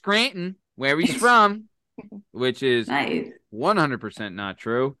Lake Scranton, where he's from, which is 100% not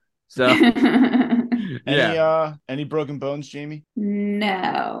true. So, any broken bones, Jamie?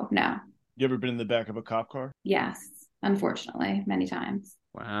 No. You ever been in the back of a cop car? Yes. Unfortunately, many times.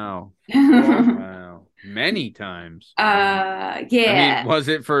 Wow. Wow. Many times. Yeah. I mean, was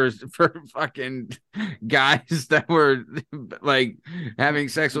it for fucking guys that were like having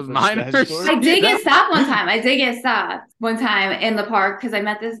sex with minors? I did get stopped one time. In the park because I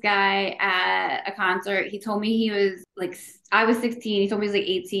met this guy at a concert. He told me he was like, I was 16. He told me he was like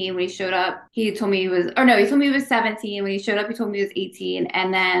 18 when he showed up. He told me he was 17. When he showed up, he told me he was 18.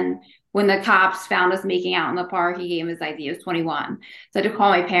 And then when the cops found us making out in the park, he gave him his ID. He was 21. So I had to call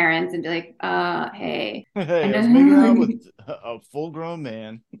my parents and be like, hey. Hey, I was making out with a full-grown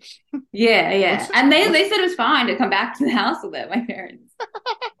man. Yeah. And they said it was fine to come back to the house with it, my parents.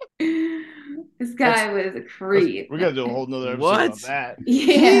 This guy was a creep. We're going to do a whole nother episode on that.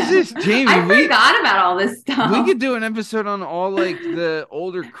 Yeah. Jesus, Jamie. I forgot about all this stuff. We could do an episode on all like the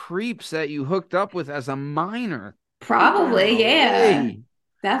older creeps that you hooked up with as a minor. Probably, yeah.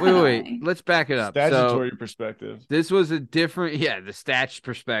 Definitely. Wait. Let's back it up. Statutory perspective. This was a different, the statch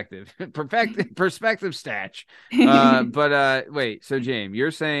perspective. Perspective statch. Wait. So, James,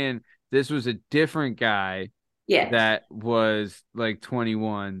 you're saying this was a different guy that was like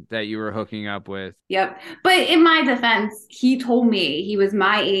 21 that you were hooking up with. Yep. But in my defense, he told me he was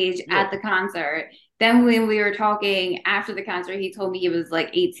my age at the concert. Then when we were talking after the concert, he told me he was like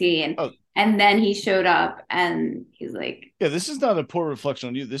 18. Oh. And then he showed up and he's like, yeah, this is not a poor reflection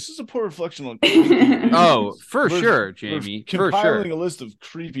on you. This is a poor reflection on Oh, for sure, Jamie. Compiling a list of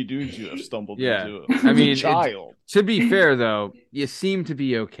creepy dudes you have stumbled into. I mean, child. To be fair, though, you seem to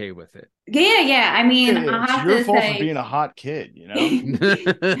be okay with it. Yeah. I mean, I'll have to your fault say, for being a hot kid, you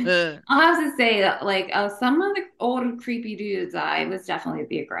know? I'll have to say that, like, some of the old creepy dudes, I was definitely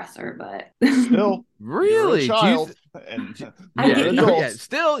the aggressor, but still, really, you're a child.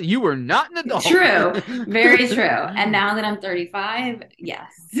 Still, you were not an adult. True, very true. And now that I'm 35,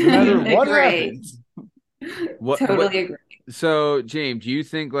 yes, no matter what happens, totally agree. So, James, do you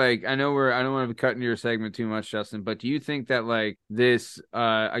think, like, I don't want to be cutting your segment too much, Justin, but do you think that, like, this,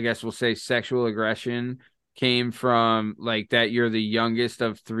 I guess we'll say sexual aggression came from, like, that you're the youngest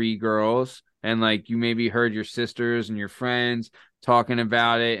of 3 girls and, like, you maybe heard your sisters and your friends talking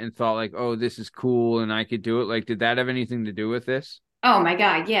about it and thought, like, oh, this is cool and I could do it? Like, did that have anything to do with this? Oh my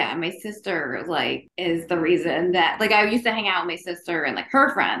God, yeah. My sister, like, is the reason that, like, I used to hang out with my sister and, like,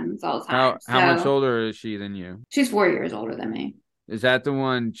 her friends all the time. How much older is she than you? She's 4 years older than me. Is that the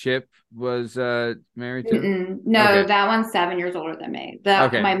one Chip was married to? No, okay. That one's 7 years older than me.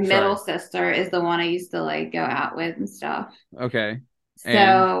 My middle sister is the one I used to, like, go out with and stuff. Okay.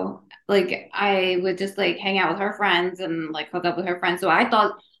 So, like, I would just, like, hang out with her friends and, like, hook up with her friends. So I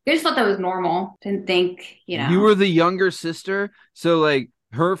just thought that was normal. Didn't think, You were the younger sister? So, like,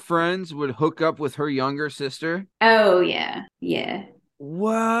 her friends would hook up with her younger sister? Oh, yeah. Yeah.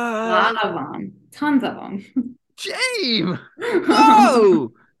 What? A lot of them. Tons of them. James!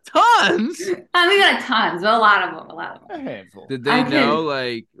 Whoa! Tons? I mean, not tons, but a lot of them. A handful. Did they know?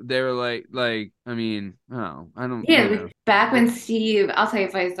 Like they were like. I mean, oh, I don't. Yeah, you know. back when Steve, I'll tell you a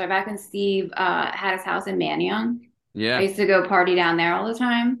funny story. Back when Steve had his house in Manayunk, Yeah, I used to go party down there all the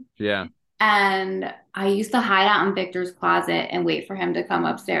time. yeah. And I used to hide out in Victor's closet and wait for him to come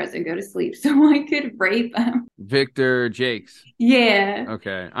upstairs and go to sleep so I could rape him. Victor Jakes. Yeah.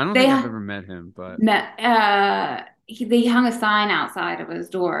 Okay, I don't think I've ever met him, but they hung a sign outside of his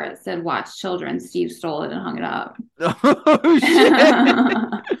door that said "Watch children." Steve stole it and hung it up. Oh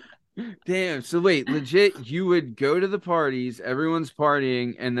shit! Damn. So wait, legit, you would go to the parties, everyone's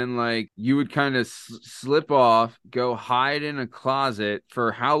partying, and then like you would kind of slip off, go hide in a closet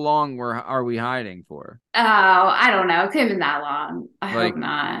for how long are we hiding for? Oh, I don't know. It could have been that long. I Like hope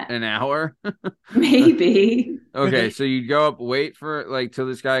not. an hour? Maybe. Okay, so you'd go up, wait for like till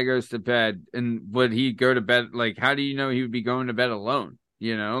this guy goes to bed, and would he go to bed? Like, how do you know he would be going to bed alone?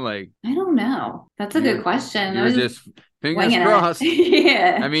 You know, like I don't know. That's a good question. You're just fingers crossed.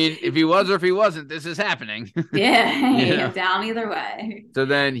 Yeah. I mean, if he was or if he wasn't, this is happening. Yeah, down either way. So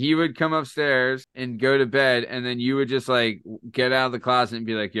then he would come upstairs and go to bed, and then you would just like get out of the closet and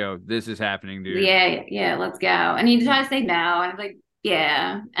be like, "Yo, this is happening, dude." Yeah, let's go. And he'd try to say no, and I'm like,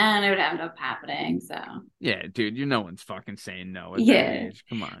 yeah, and it would end up happening. So yeah, dude, no one's fucking saying no at that age.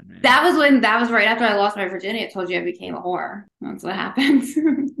 Come on, man. That was right after I lost my virginity. I told you I became a whore. That's what happened.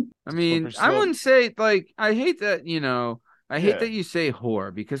 I mean, I wouldn't say like I hate that. I hate that you say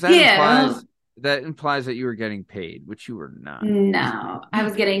whore because that implies that you were getting paid, which you were not. No, I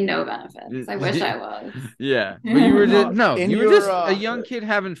was getting no benefits. I wish I was. Yeah, but you were you were just a young kid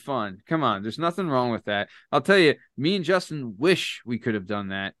having fun. Come on, there's nothing wrong with that. I'll tell you, me and Justin wish we could have done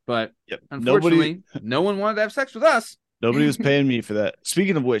that, but unfortunately, no one wanted to have sex with us. Nobody was paying me for that.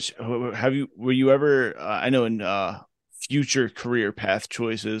 Speaking of which, were you ever? I know in future career path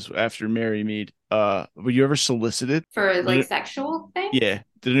choices after Mary Mead, were you ever solicited for like sexual things? Yeah.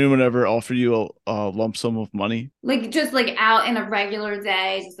 Did anyone ever offer you a lump sum of money? Like just like out in a regular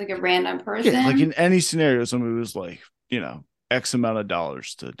day, just like a random person? Yeah, like in any scenario, somebody was like, X amount of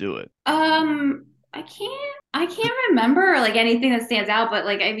dollars to do it. I can't remember like anything that stands out, but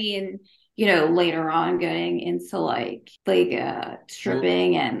like I mean, later on getting into like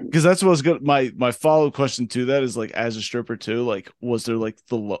stripping and because that's what was good. My follow-up question to that is like, as a stripper too, like was there like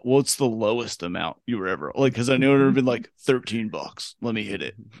what's the lowest amount you were ever like? Because I know it would have been like $13. Let me hit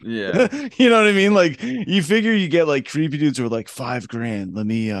it. Yeah, you know what I mean. Like you figure you get like creepy dudes who are like $5,000. Let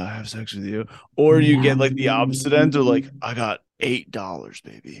me have sex with you, or you get like the opposite end, or like I got $8,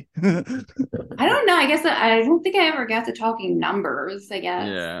 baby. I don't know. I guess I don't think I ever got to talking numbers, I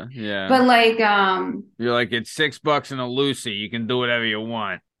guess. Yeah. But like, you're like, it's $6 and a Lucy. You can do whatever you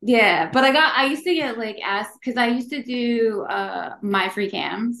want. Yeah, but I used to get like asked because I used to do my free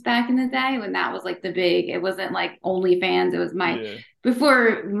cams back in the day when that was like the big. It wasn't like OnlyFans. It was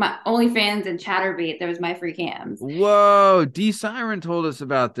before my OnlyFans and Chatterbait. There was my free cams. Whoa, D Siren told us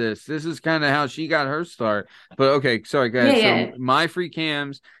about this. This is kind of how she got her start. But okay, sorry guys. Yeah. So my free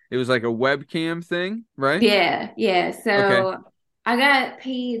cams, it was like a webcam thing, right? Yeah. So I got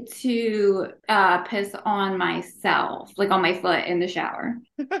paid to piss on myself, like on my foot in the shower.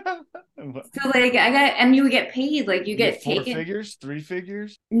 So like and you would get paid, like you get 4 taken. figures, 3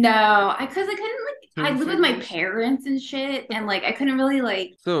 figures? No, because I couldn't like I live with my figures? parents and shit, and like I couldn't really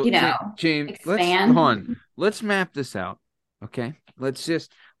like James, expand. Let's map this out. Okay. Let's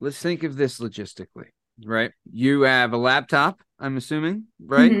think of this logistically, right? You have a laptop, I'm assuming,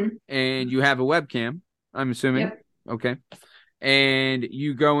 right? Mm-hmm. And you have a webcam, I'm assuming. Yep. Okay. And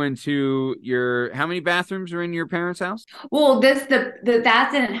you go into how many bathrooms are in your parents' house? Well, that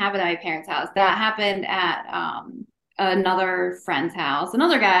didn't happen at my parents' house. That happened at another friend's house.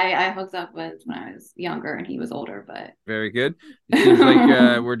 Another guy I hooked up with when I was younger, and he was older. But very good. It seems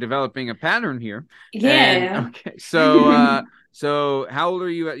like we're developing a pattern here. Yeah. Okay. So how old are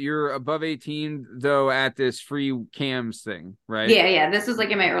you? You're above 18 though at this free cams thing, right? Yeah. This was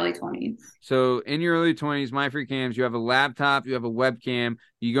like in my early 20s. So in your early 20s, my free cams, you have a laptop, you have a webcam,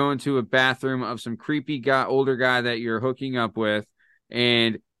 you go into a bathroom of some creepy older guy that you're hooking up with,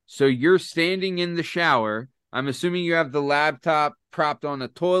 and so you're standing in the shower. I'm assuming you have the laptop propped on a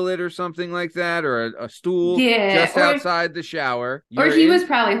toilet or something like that, or a stool just outside the shower. Or he was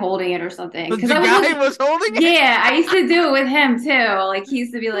probably holding it or something. The guy was holding it? Yeah, I used to do it with him too. Like he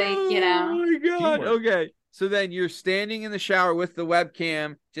used to be like, Oh my God. Okay. So then you're standing in the shower with the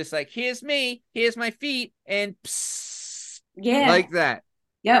webcam, just like, here's me, here's my feet, and psst, like that.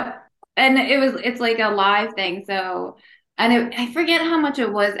 Yep. And it's like a live thing. So And I forget how much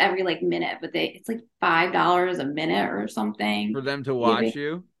it was every like minute, but it's like $5 a minute or something. For them to watch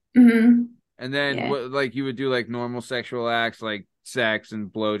you? Mm-hmm. And then what, like you would do like normal sexual acts like sex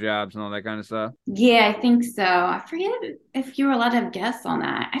and blowjobs and all that kind of stuff? Yeah, I think so. I forget if you were allowed to have guests on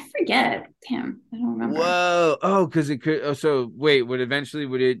that. I forget. Damn, I don't remember. Whoa. Oh, because it could. Oh, so wait, would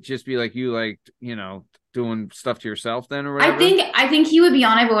it just be like you, like, doing stuff to yourself then or whatever? I think he would be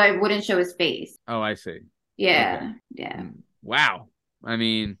on it, but I wouldn't show his face. Oh, I see. Yeah. Okay. Yeah. Wow. I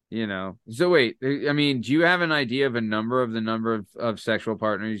mean, so wait, I mean, do you have an idea of the number of sexual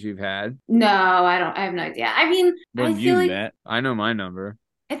partners you've had? No, I don't. I have no idea. I mean, I feel like Matt? I know my number.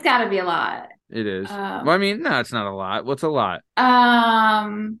 it's got to be a lot. It is. Well, I mean, no, it's not a lot. What's a lot?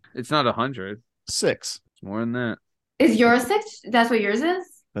 It's not 100. 6. It's more than that. Is yours 6? That's what yours is?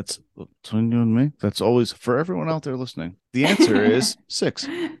 That's between you and me. That's always for everyone out there listening. The answer is 6.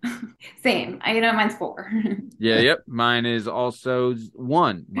 Same. I know mine's 4. Yeah, yep. Mine is also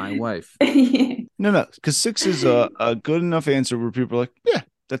 1, my wife. No, because 6 is a good enough answer where people are like, yeah,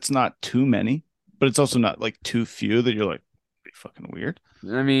 that's not too many, but it's also not like too few that you're like, be fucking weird.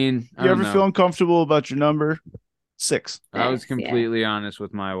 I mean, you ever feel uncomfortable about your number? 6. I was completely honest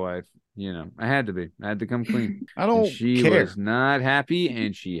with my wife. I had to be. I had to come clean. I don't she care. was not happy,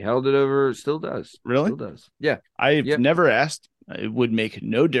 and she held it over. Still does. Really? Still does. Yeah. I've never asked. It would make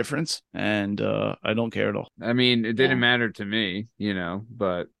no difference, and I don't care at all. I mean, it didn't matter to me,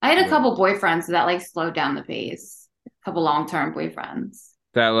 but I had a couple boyfriends that like slowed down the pace. A couple long-term boyfriends.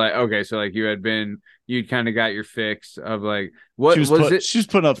 That like, okay, so like you'd kind of got your fix of like, what was it? She was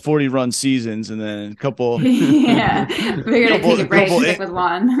putting up 40-run seasons, and then a couple yeah, figured I'd take a break, stick with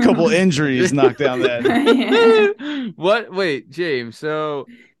one. Couple injuries knocked down that. What? Wait, James. So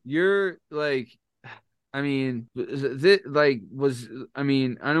you're like, I mean, I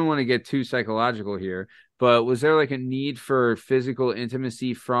don't want to get too psychological here, but was there like a need for physical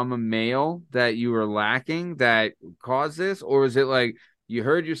intimacy from a male that you were lacking that caused this, or was it like you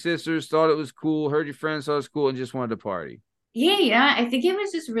heard your sisters, thought it was cool, heard your friends thought it was cool, and just wanted to party? Yeah. I think it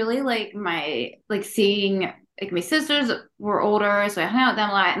was just really like seeing like my sisters were older, so I hung out with them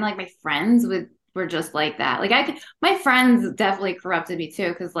a lot, and like my friends were just like that. Like my friends definitely corrupted me too,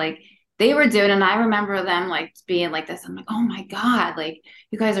 because like they were doing it, and I remember them like being like this. I'm like, oh my God, like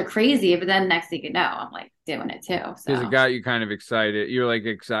you guys are crazy. But then next thing you know, I'm like doing it too. So because it got you kind of excited. You're like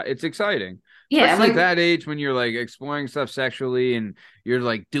excited. It's exciting. Yeah, especially at that age when you're like exploring stuff sexually and you're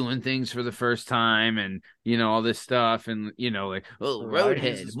like doing things for the first time and all this stuff and like, oh,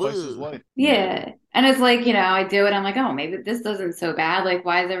 roadhead. Yeah. And it's like, I do it. I'm like, oh, maybe this doesn't so bad. Like,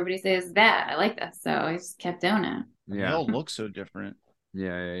 why does everybody say this is bad? I like this. So I just kept doing it. Yeah. They all look so different.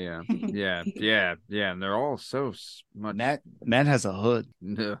 Yeah. And they're all so much. Matt has a hood.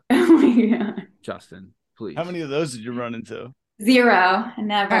 No. Oh my God. Justin, please. How many of those did you run into? 0.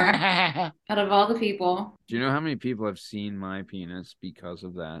 Never. Out of all the people. Do you know how many people have seen my penis because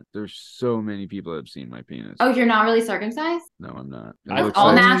of that? There's so many people that have seen my penis. Oh, you're not really circumcised? No, I'm not. It's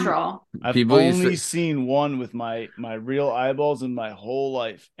all natural. I've only seen one with my real eyeballs in my whole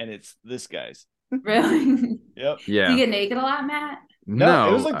life, and it's this guy's. Really? Yep. Yeah. Do you get naked a lot, Matt? No,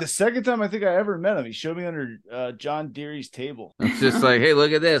 it was like the second time I think I ever met him. He showed me under John Deere's table. It's just like, hey,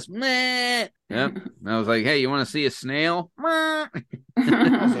 look at this. Meh. Yep. And I was like, hey, you want to see a snail? I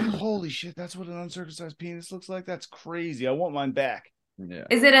was like, holy shit, that's what an uncircumcised penis looks like? That's crazy. I want mine back. Yeah.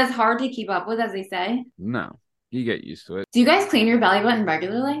 Is it as hard to keep up with as they say? No. You get used to it. Do you guys clean your belly button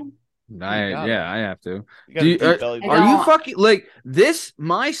regularly? I have to. Are you fucking like this?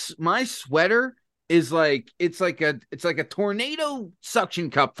 My sweater is like it's like a tornado suction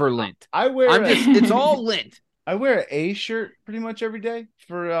cup for lint. It's all lint. I wear an A shirt pretty much every day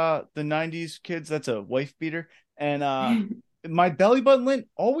for the 90s kids. That's a wife beater. And my belly button lint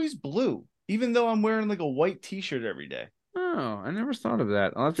always blue, even though I'm wearing like a white t-shirt every day. Oh, I never thought of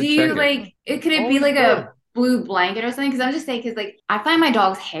that. I'll have to check it. Could it be like a blue blanket or something? Because I'm just saying, because like I find my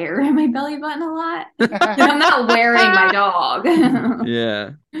dog's hair in my belly button a lot. And I'm not wearing my dog.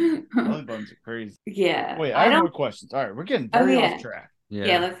 Yeah. Belly buttons are crazy. Yeah. Wait, I have more questions. All right, we're getting very off track.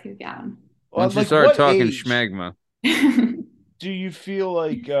 Yeah, let's keep going. Once you start talking schmegma. Do you feel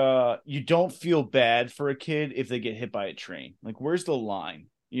like you don't feel bad for a kid if they get hit by a train? Like, where's the line?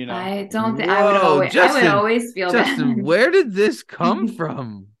 I don't think I would always feel Justin, bad. Where did this come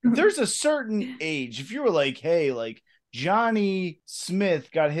from? There's a certain age. If you were like, hey, like Johnny Smith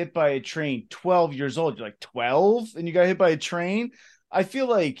got hit by a train, 12 years old. You're like 12 and you got hit by a train. I feel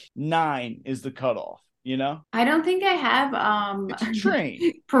like 9 is the cutoff. you know? I don't think I have It's a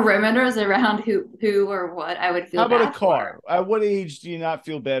train. perimeters around who or what I would feel How about bad a car? for. At what age do you not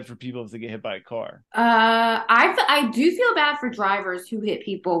feel bad for people if they get hit by a car? I do feel bad for drivers who hit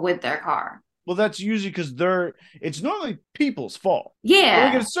people with their car. Well, that's usually because it's normally people's fault. But like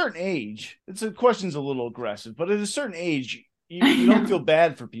at Yeah. a certain age, the question's a little aggressive, but at a certain age, you don't feel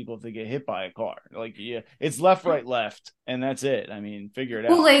bad for people if they get hit by a car. Like, yeah, it's left, right, left, and that's it. I mean, figure it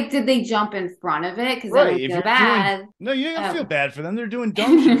out. Well, like, did they jump in front of it? Because then Right. I If feel you're bad. no, you don't feel bad for them. They're doing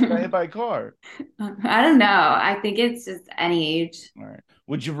dumb shit. They got hit by a car. I don't know. I think it's just any age. All right.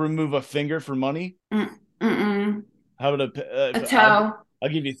 Would you remove a finger for money? Mm-mm. How about A toe. I'll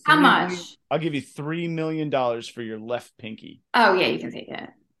give you How much? I'll give you $3 million for your left pinky. Oh yeah, you can take it.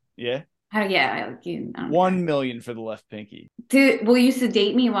 Yeah. How? Yeah, like you. $1 million for the left pinky. Will you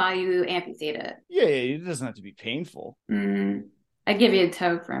sedate me while you amputate it? Yeah, it doesn't have to be painful. I'd give you a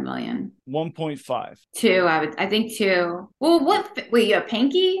toe for $1 million. 1.5. Two, I think two. Well, wait, a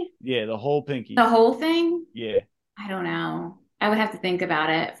pinky? Yeah, the whole pinky. The whole thing? Yeah. I don't know. I would have to think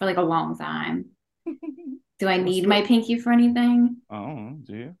about it for like a long time. Do I need my pinky for anything? I don't know.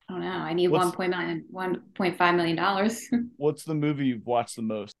 Do you? I don't know. I need $1.5 million. What's the movie you've watched the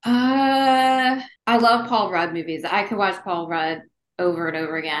most? I love Paul Rudd movies. I could watch Paul Rudd over and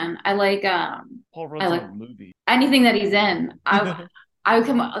over again. I like Paul Rudd's in a movie. Anything that he's in. I would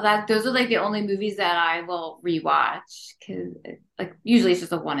come that those are like the only movies that I will rewatch because like usually it's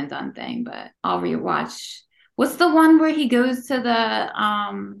just a one and done thing, but I'll rewatch. What's the one where he goes to the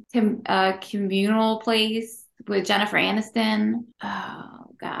communal place with Jennifer Aniston? Oh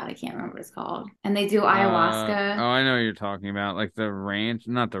God, I can't remember what it's called. And they do ayahuasca. I know what you're talking about, like the ranch,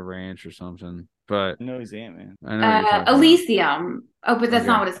 not the ranch or something. But I know he's Ant-Man. I know what you're talking Elysium. Oh, but that's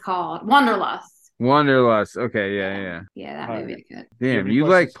not what it's called. Wanderlust. Wanderlust. Okay, yeah. Yeah, that movie is good. Damn, you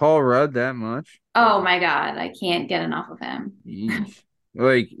like Paul Rudd that much? Oh my God, I can't get enough of him. Yeesh.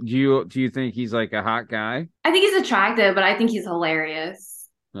 Like, do you think he's like a hot guy? I think he's attractive, but I think he's hilarious.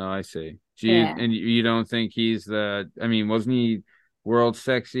 Oh, I see. And you don't think he's wasn't he world's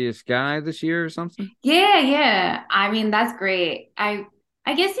sexiest guy this year or something? Yeah. I mean, that's great. I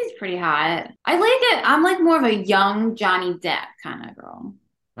guess he's pretty hot. I like it. I'm like more of a young Johnny Depp kind of girl.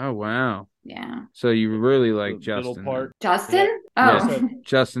 Oh, wow. Yeah. So you really like The Justin. middle part. Justin? Yeah. Oh. Yeah.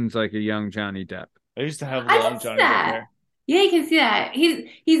 Justin's like a young Johnny Depp. I used to have long Johnny Depp hair. Yeah, you can see that. He's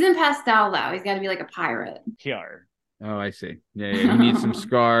in pastel though. He's got to be like a pirate. Yeah. Oh, I see. Yeah. He needs some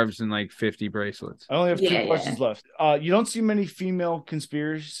scarves and like 50 bracelets. I only have two questions left. You don't see many female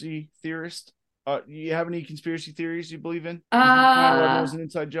conspiracy theorists. You have any conspiracy theories you believe in? 9/11 was an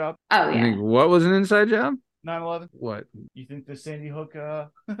inside job. Oh yeah. You think what was an inside job? 9/11. What? You think the Sandy Hook? No.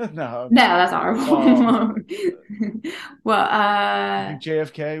 No, that's horrible. Well, you think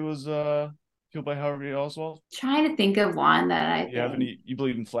JFK was killed by Harvey Oswald? Trying to think of one that You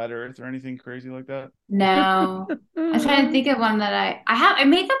believe in flat Earth or anything crazy like that? No. I'm trying to think of one that I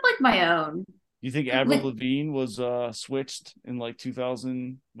make up like my own. You think Avril Lavigne was switched in like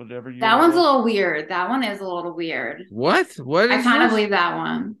 2000 whatever year? That one's a little weird. That one is a little weird. What? What is I kind of believe that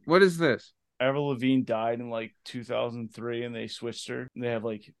one. What is this? Avril Lavigne died in like 2003 and they switched her. They have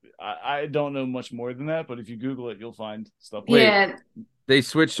like I don't know much more than that, but if you Google it, you'll find stuff. Yeah. They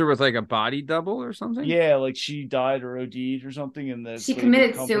switched her with like a body double or something? Yeah, like she died or OD'd or something, and she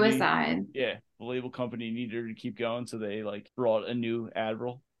committed suicide. Yeah, the label company needed her to keep going, so they like brought a new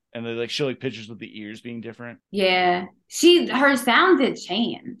Avril, and they like show like pictures with the ears being different. Yeah, her sound did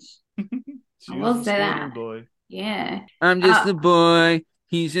change. I will say that. Boy. Yeah, I'm just a boy.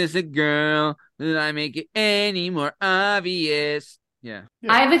 He's just a girl. Did I make it any more obvious? Yeah.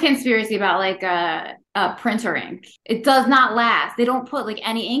 I have a conspiracy about like printer ink. It does not last. They don't put like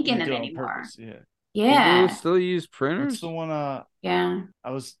any ink in it anymore. Yeah. People still use printers? That's the one yeah. I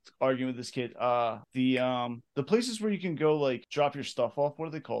was arguing with this kid. The places where you can go like drop your stuff off, what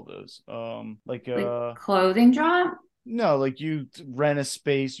do they call those? Like clothing drop? No, like you rent a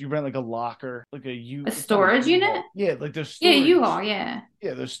space, you rent like a locker, like a storage unit? Yeah, like there's storage. Yeah, U-Haul, yeah.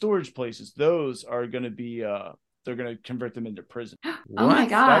 Yeah, there's storage places. Those are gonna be they're going to convert them into prison. Oh my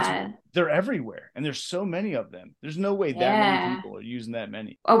God. They're everywhere. And there's so many of them. There's no way that many people are using that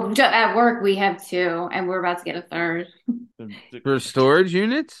many. Oh, at work we have 2 and we're about to get a 3rd. For storage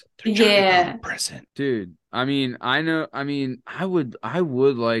units? Yeah. Prison. Dude, I would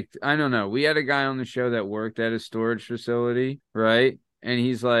like, I don't know. We had a guy on the show that worked at a storage facility, right? And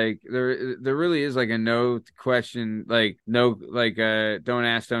he's like, there really is like a don't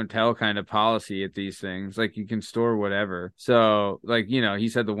ask, don't tell kind of policy at these things. Like you can store whatever. So like, he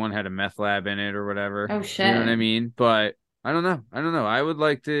said the one had a meth lab in it or whatever. Oh shit. You know what I mean? But I don't know.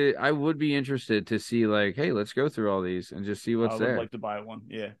 I would be interested to see like, hey, let's go through all these and just see what's there. I would like to buy one.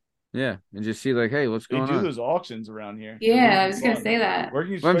 Yeah. Yeah, and just see like, hey, what's going on? They do those auctions around here. Yeah, I was gonna say that.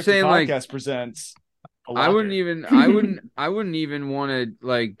 Working Perspective Podcast presents. I wouldn't even want to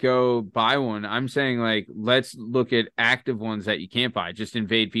like go buy one. I'm saying like, let's look at active ones that you can't buy. Just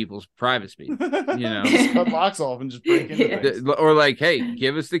invade people's privacy. You know, just cut locks off and just break into things. Or like, hey,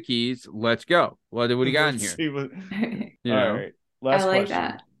 give us the keys. Let's go. What do you got in here? All right. Last question.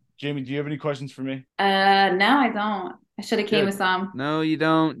 That. Jamie, do you have any questions for me? No, I don't. I should have came with some. No, you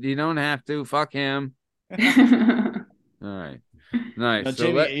don't. You don't have to. Fuck him. All right. Nice. Now,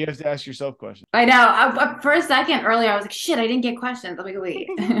 Jamie, you have to ask yourself questions. I know. For a second earlier, I was like, shit, I didn't get questions. I'm like, wait.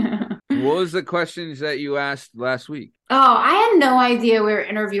 What was the questions that you asked last week? Oh, I had no idea we were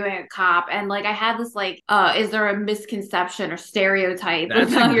interviewing a cop. And like, I had this like, is there a misconception or stereotype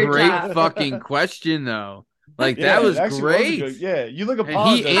That's about your great job? fucking question, though. Like, that was great. You look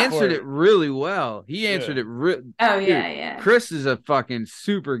and he answered it really well. He answered it Oh, yeah. Chris is a fucking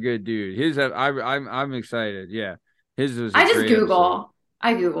super good dude. I'm excited. Yeah. His was I just Google. Episode.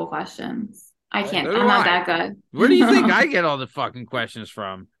 I Google questions. I can't. I'm not that good. Where do you think I get all the fucking questions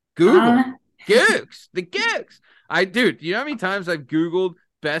from? Google. Gooks. The Gooks. Dude, you know how many times I've Googled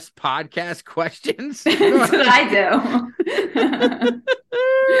best podcast questions? That's what I do.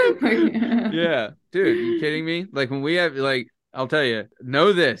 Yeah. Dude, you kidding me? Like when we have like, I'll tell you,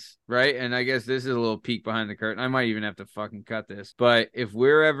 know this, right? And I guess this is a little peek behind the curtain. I might even have to fucking cut this. But if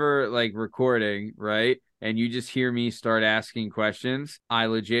we're ever like recording, right? And you just hear me start asking questions, I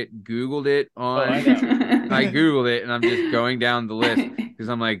legit Googled it on. I Googled it, and I'm just going down the list because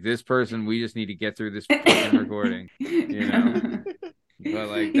I'm like, this person, we just need to get through this fucking recording, you know. But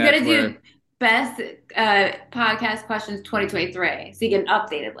like, you gotta do best podcast questions 2023, so you get an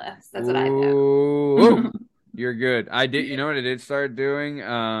updated list. That's what I do. You're good. I did. You know what I did start doing?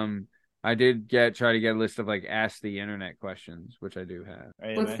 I did try to get a list of like ask the internet questions, which I do have.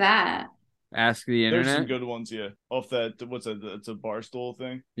 What's that? Ask the internet. There's some good ones, yeah. Off that, what's that? It's a Barstool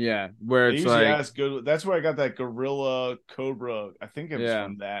thing. Yeah, where it's like ask good. That's where I got that Gorilla Cobra. I think it was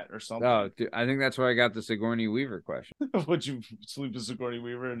from that or something. Oh, dude, I think that's where I got the Sigourney Weaver question. Would you sleep with Sigourney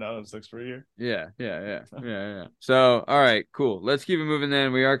Weaver and not have sex for a year? Yeah. So, all right, cool. Let's keep it moving.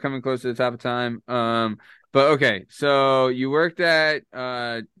 Then we are coming close to the top of time. But okay, so you worked at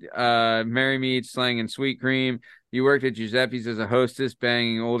Mary Meats, Slang and Sweet Cream. You worked at Giuseppe's as a hostess,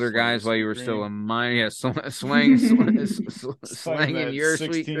 banging older guys while you were still a minor. Yeah, slanging your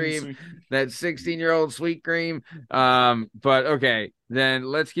sweet cream, that 16-year-old sweet cream. But okay, then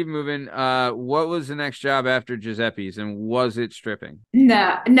let's keep moving. What was the next job after Giuseppe's, and was it stripping?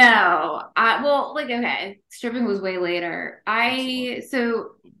 No. Stripping was way later.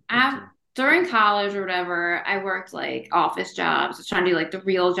 During college or whatever, I worked like office jobs, just trying to do like the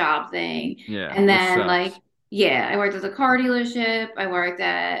real job thing. Yeah, and then like. Yeah, I worked at a car dealership. I worked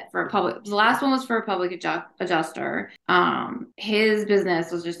the last one was for a public adjuster. His business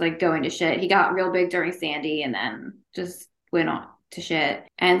was just like going to shit. He got real big during Sandy and then just went on to shit.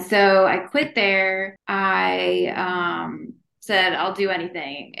 And so I quit there. I said I'll do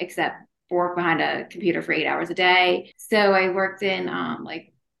anything except work behind a computer for 8 hours a day. So I worked in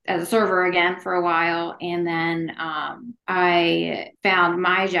as a server again for a while. And then I found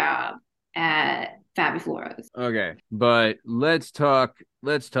my job at Fabifloras. Okay, but let's talk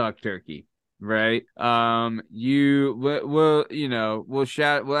turkey, right? We'll have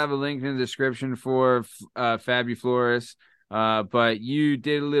a link in the description for Fabifloras. But you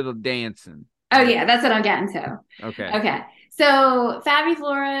did a little dancing. Oh yeah, that's what I'm getting to. Okay. So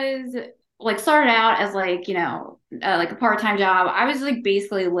Fabifloras started out as like a part-time job. I was like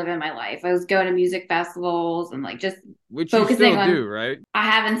basically living my life. I was going to music festivals and which focusing you still do, right? I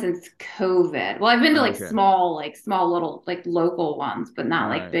haven't since COVID. Well, I've been to small little local ones, but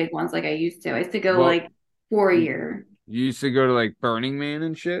not big ones like I used to. I used to go for a year. You used to go to Burning Man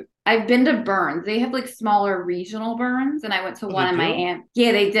and shit? I've been to Burns. They have smaller regional Burns, and I went to one in Miami.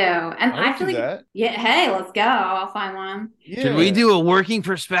 Yeah, they do. And I feel that. Yeah, hey, let's go. I'll find one. Yeah. Should we do a Working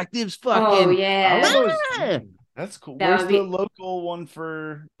Perspectives fucking? Oh yeah. That's cool. Where's the local one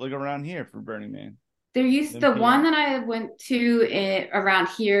for around here for Burning Man? There used the one that I went to around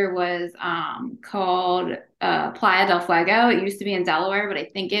here was called Playa del Fuego. It used to be in Delaware, but I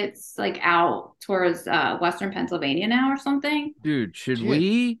think it's out towards Western Pennsylvania now or something. Dude, should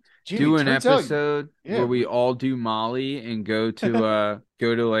we do an episode where we all do Molly and go to a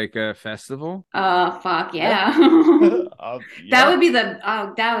festival? Fuck yeah. That would be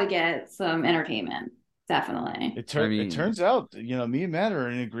that would get some entertainment. Definitely. It turns out, me and Matt are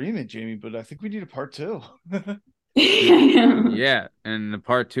in agreement, Jamie, but I think we need a part 2. Yeah, and the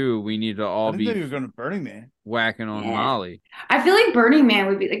part 2, we need to all be. I didn't think you were going to Burning Man. Whacking on Molly. I feel like Burning Man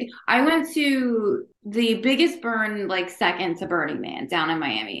would be like. I went to the biggest burn, like second to Burning Man, down in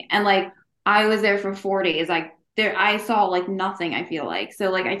Miami, and like I was there for 4 days. Like there, I saw like nothing. I feel like so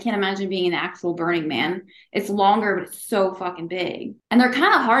like I can't imagine being an actual Burning Man. It's longer, but it's so fucking big, and they're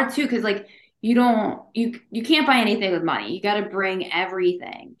kind of hard too because like. You can't buy anything with money. You got to bring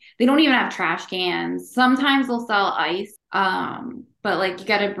everything. They don't even have trash cans. Sometimes they'll sell ice. But like you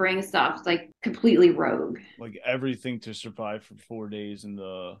got to bring stuff. It's like completely rogue. Like everything to survive for 4 days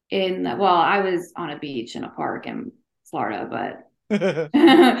well, I was on a beach in a park in Florida, but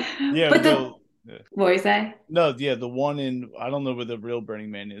yeah, but what do you say? No, yeah, the one I don't know where the real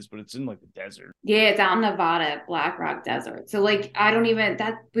Burning Man is, but it's in like the desert. Yeah, it's out in Nevada, Black Rock Desert. So like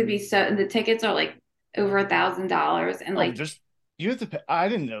that would be so the tickets are like over $1,000 and like just you have to pay. I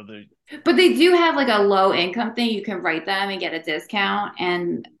didn't know that. But they do have like a low income thing. You can write them and get a discount.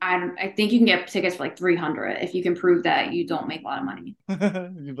 And I think you can get tickets for like $300 if you can prove that you don't make a lot of money.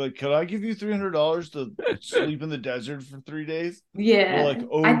 You're like, could I give you $300 to sleep in the desert for 3 days? Yeah. Like,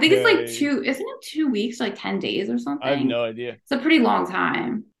 okay. I think it's like isn't it 2 weeks, like 10 days or something? I have no idea. It's a pretty long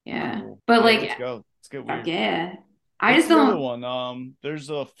time. Yeah. Cool. But like, let's go. Let's get weird. Yeah. I just don't. The other one. There's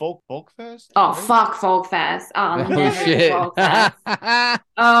a folk fest. Oh, right? Fuck folk fest. Oh shit. Folk fest.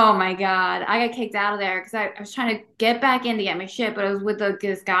 Oh my god, I got kicked out of there because I was trying to get back in to get my shit, but I was with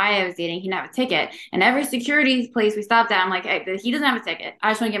this guy I was dating. He didn't have a ticket, and every security place we stopped at, I'm like, hey, he doesn't have a ticket.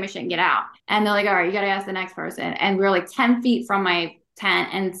 I just want to get my shit and get out. And they're like, all right, you got to ask the next person. And we were like 10 feet from my tent,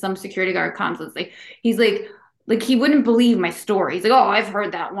 and some security guard comes. And it's like he's like he wouldn't believe my story. He's like, oh, I've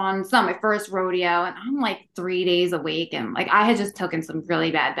heard that one. It's not my first rodeo. And I'm like 3 days awake. And like, I had just taken some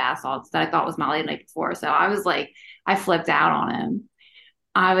really bad bath salts that I thought was Molly the night before. So I was like, I flipped out on him.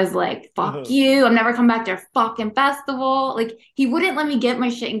 I was like, fuck you. I'm never coming back to your fucking festival. Like, he wouldn't let me get my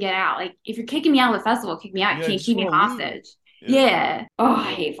shit and get out. Like, if you're kicking me out of the festival, kick me out. You can't keep me hostage. Yeah. Oh,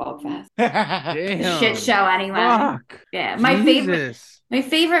 I hate Folk Fest. Damn. Shit show anyway. Fuck. Yeah. My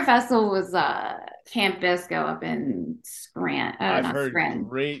favorite festival was Camp Bisco up in Scranton. I've heard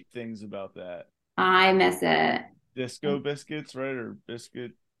great things about that. I miss it. Disco Biscuits, right? Or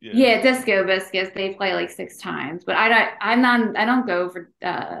Biscuit? Yeah, Disco Biscuits. They play like 6 times, but I don't go for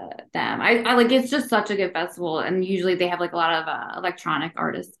them. I like it's just such a good festival, and usually they have like a lot of electronic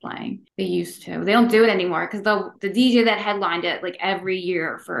artists playing. They used to. They don't do it anymore because the DJ that headlined it like every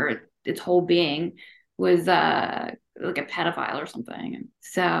year for its whole being was like a pedophile or something.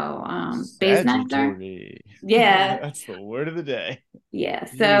 So Bassmaster. Yeah. That's the word of the day. Yeah.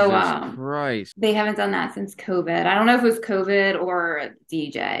 So Jesus Christ. They haven't done that since COVID. I don't know if it was COVID or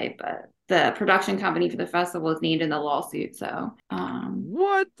DJ, but the production company for the festival is named in the lawsuit. So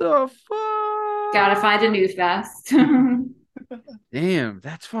what the fuck? Gotta find a new fest. Damn,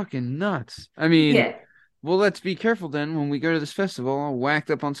 that's fucking nuts. I mean, yeah. Well, let's be careful then when we go to this festival. All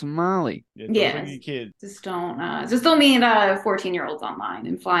whacked up on some Molly. Yeah, kids. Just don't meet 14-year-olds online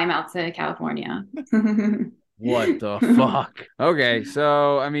and fly them out to California. What the fuck? Okay,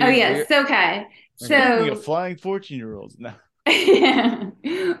 so I mean, okay. So flying 14-year-olds now. Yeah.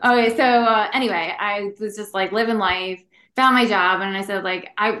 Okay, so anyway, I was just like living life. Found my job, and I said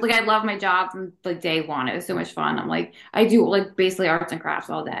I love my job from like day one. It was so much fun. I'm like, I do like basically arts and crafts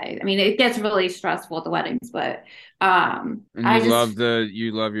all day. I mean, it gets really stressful at the weddings, but and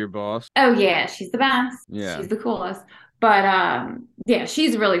you love your boss. Oh yeah, she's the best. Yeah, she's the coolest. But yeah,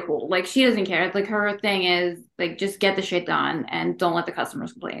 she's really cool. Like she doesn't care. Like her thing is like just get the shit done and don't let the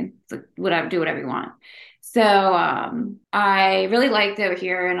customers complain. It's like do whatever you want. So I really liked it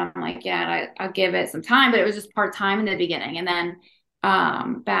here, and I'm like, yeah, I'll give it some time, but it was just part-time in the beginning. And then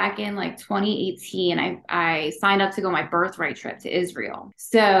back in like 2018, I signed up to go on my birthright trip to Israel.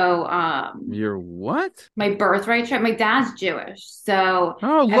 So your what? My birthright trip. My dad's Jewish, so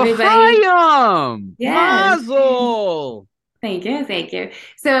L'chaim! Mazel! Thank you.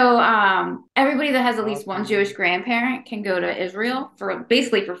 So everybody that has at least one Jewish grandparent can go to Israel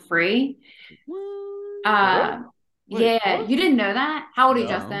basically for free. Wait, what? You didn't know that? How old are you,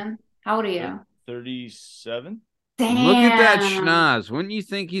 Justin? How old are you? 37. Damn. Look at that schnoz. Wouldn't you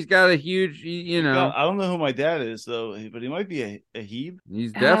think he's got a huge, I don't know who my dad is though, but he might be a Heb.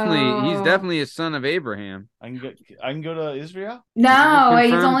 He's definitely a son of Abraham. I can go to Israel? No,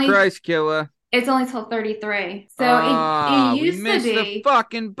 he's only Christ killer. It's only till 33. So it used to be. We missed the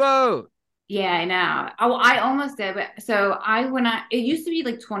fucking boat. Yeah, I know. I almost did, but so it used to be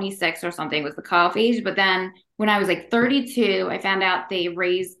like 26 or something was the cutoff age, but then when I was like 32, I found out they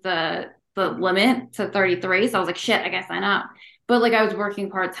raised the limit to 33. So I was like, shit, I gotta sign up. But like I was working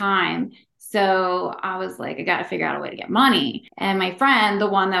part-time. So I was like, I got to figure out a way to get money. And my friend, the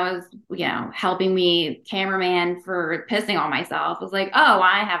one that was, helping me, cameraman for pissing on myself, was like, oh,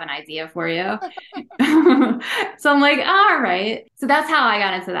 I have an idea for you. So I'm like, all right. So that's how I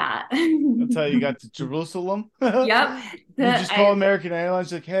got into that. That's how you got to Jerusalem? Yep. You just call American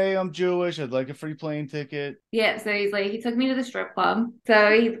Airlines like, hey, I'm Jewish. I'd like a free plane ticket. Yeah. So he's like, he took me to the strip club.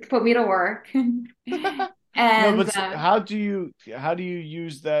 So he put me to work. No, but how do you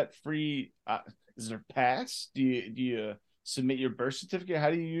use that free? Is there a pass? Do you submit your birth certificate?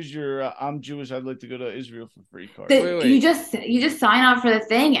 How do you use your I'm Jewish, I'd like to go to Israel for free card? Wait. You just sign up for the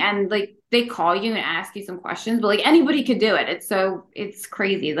thing, and like they call you and ask you some questions, but like anybody could do it. It's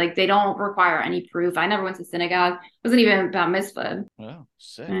crazy. Like they don't require any proof. I never went to synagogue. It wasn't even about mitzvah. Wow,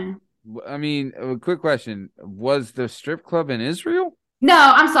 sick. Yeah. I mean, a quick question. Was the strip club in Israel? No,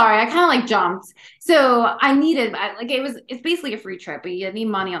 I'm sorry. I kind of like jumped. So it's basically a free trip, but you need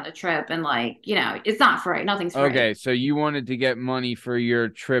money on the trip. And it's not free. Nothing's free. Okay. So you wanted to get money for your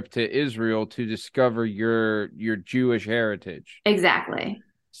trip to Israel to discover your Jewish heritage. Exactly.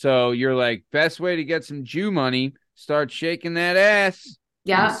 So you're like, best way to get some Jew money, start shaking that ass.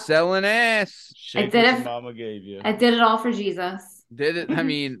 Yeah. Selling ass. I did it. Mama gave you. I did it all for Jesus. Did it? I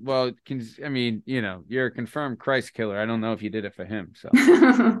mean, you're a confirmed Christ killer. I don't know if you did it for him. So,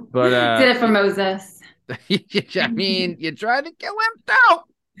 but did it for Moses. I mean, you tried to kill him too.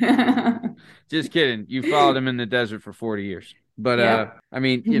 Just kidding. You followed him in the desert for 40 years. But I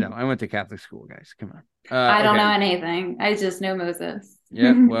mean, I went to Catholic school, guys. Come on. I don't know anything. I just know Moses.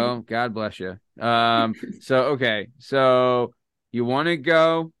 Yeah. Well, God bless you. So you want to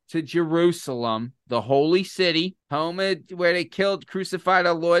go to Jerusalem, the holy city, home where they crucified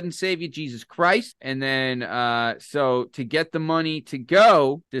our Lord and Savior Jesus Christ. And then, so to get the money to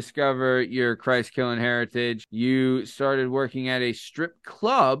go discover your Christ-killing heritage, you started working at a strip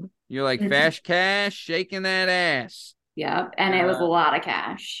club. You're like fast cash, shaking that ass. Yep, and it was a lot of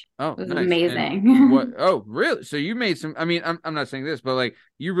cash. Oh, it was nice. Amazing. What? Oh, really? So you made some? I mean, I'm not saying this, but like,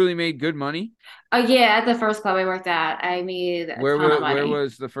 you really made good money. Oh yeah, at the first club I worked at, I made a ton of money. Where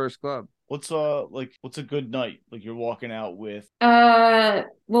was the first club? What's a good night? Like you're walking out with.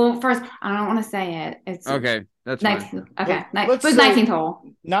 Well, first I don't want to say it. It's okay. That's 19, fine. Okay, it was 19 total.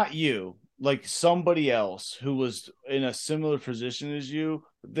 Not you. Like somebody else who was in a similar position as you,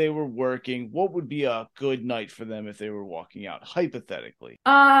 they were working. What would be a good night for them if they were walking out? Hypothetically,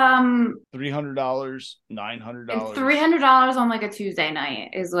 $300, $900, $300 on like a Tuesday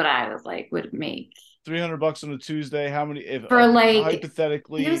night is what I was like would make. $300 on a Tuesday. How many?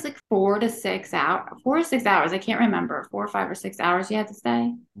 Hypothetically, it was like 4 to 6 hours. 4 to 6 hours. I can't remember. 4 or 5 or 6 hours you had to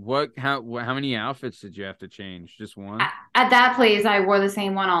stay. How many outfits did you have to change? Just one? At that place, I wore the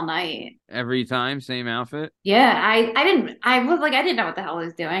same one all night. Every time, same outfit? Yeah, I didn't know what the hell I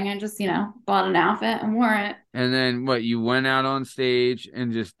was doing. I just bought an outfit and wore it. And then what? You went out on stage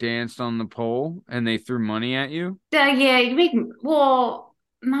and just danced on the pole, and they threw money at you? Yeah, you make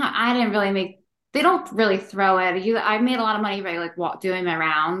I didn't really make. They don't really throw it. I made a lot of money by doing my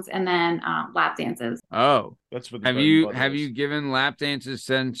rounds and then lap dances. Oh, that's what. Have you given lap dances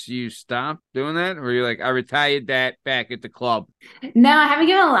since you stopped doing that, or you're like, I retired that back at the club? No, I haven't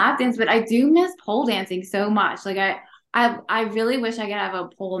given a lap dance, but I do miss pole dancing so much. Like I really wish I could have a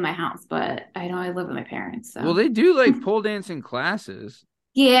pole in my house, but I live with my parents. So. Well, they do like pole dancing classes.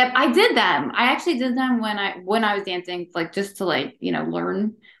 Yeah, I did them. I actually did them when I was dancing, like just to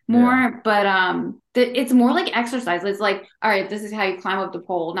learn more. Yeah. But it's more like exercise. It's like, all right, this is how you climb up the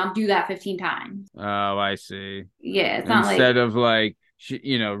pole. Now do that 15 times. Oh, I see. Yeah, it's not instead of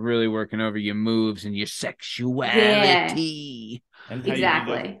really working over your moves and your sexuality. Yeah. And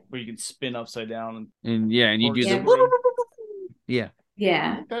exactly. Where you can spin upside down and you do the yeah.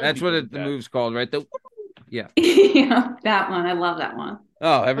 Yeah. That's what the move's called, right? Yeah. Yeah, that one. I love that one.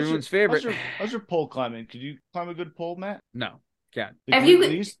 Oh, everyone's favorite. How's your pole climbing? Could you climb a good pole, Matt? No. God. They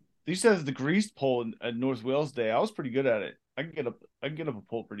used to have the greased pole at North Wales Day. I was pretty good at it. I can get up a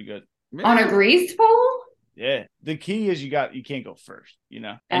pole pretty good. On a greased pole? Yeah. The key is you can't go first,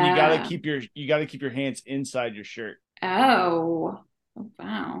 and you gotta keep your hands inside your shirt. Oh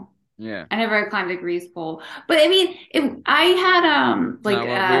wow. Yeah. I never climbed a greased pole. But I mean I had what we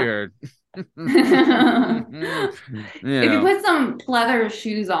heard. If you put some pleather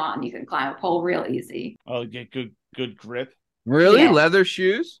shoes on, you can climb a pole real easy. Oh, get good grip. Really? Yeah. Leather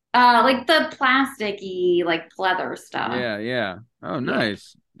shoes? Like the plasticky, pleather stuff. Yeah. Oh,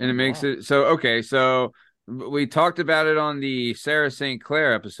 nice. And it makes it so okay. So We talked about it on the Sarah St.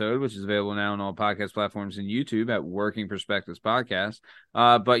 Clair episode, which is available now on all podcast platforms and YouTube at Working Perspectives Podcast.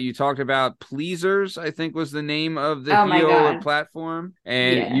 But you talked about Pleasers, I think was the name of the heel or platform.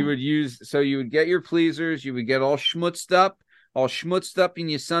 And you would get your Pleasers, you would get all schmutzed up in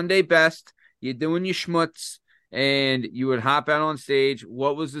your Sunday best. You're doing your schmutz, and you would hop out on stage.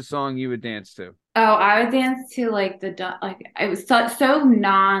 What was the song you would dance to? Oh, I would dance to it was so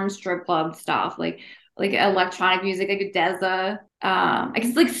non-strip club stuff, like electronic music, like Deza. I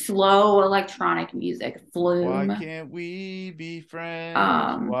guess like slow electronic music. Flume. Why can't we be friends?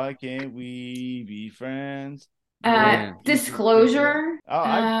 Why can't we be friends? Disclosure.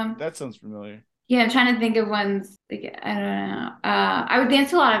 That sounds familiar. Yeah, I'm trying to think of ones. Like, I don't know. I would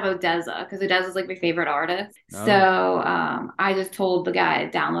dance to a lot of Odessa because Odessa is like my favorite artist. Oh. So I just told the guy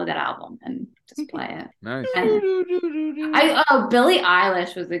to download that album and just play it. Nice. Billie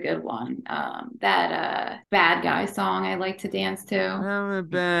Eilish was a good one. That Bad Guy song I like to dance to. I'm a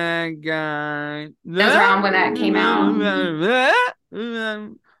bad guy. That's around when that came out.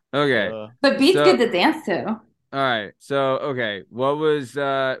 Okay. But beats good to dance to. All right. So, okay. What was,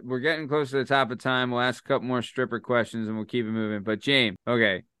 we're getting close to the top of time. We'll ask a couple more stripper questions and we'll keep it moving. But James,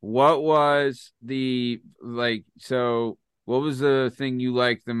 okay. What was what was the thing you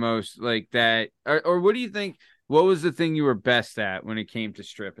liked the most, like that, or what do you think, what was the thing you were best at when it came to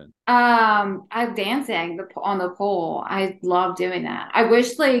stripping? I'm dancing on the pole. I love doing that. I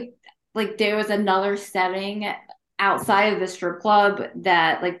wish like there was another setting outside of the strip club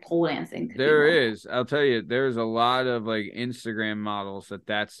that like pole dancing could there is. I'll tell you, there's a lot of like Instagram models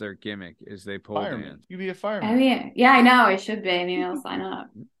that's their gimmick is they pole dance. You be a fireman. I mean, yeah, I know I should be. Maybe I'll sign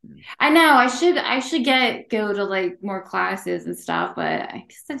up. I know I should go to like more classes and stuff, but I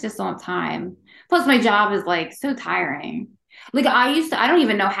guess I just don't have time. Plus my job is like so tiring. Like I don't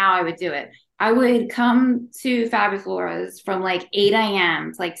even know how I would do it. I would come to Fabulous Laura's from like 8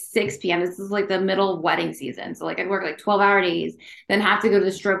 a.m. to like 6 p.m. This is like the middle of wedding season. So like I'd work like 12-hour days, then have to go to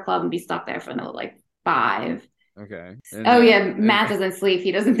the strip club and be stuck there for another like 5. Okay. Matt doesn't sleep.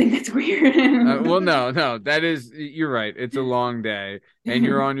 He doesn't think that's weird. Well, no, that is, you're right. It's a long day and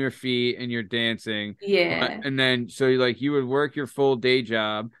you're on your feet and you're dancing. Yeah. And then, so you would work your full day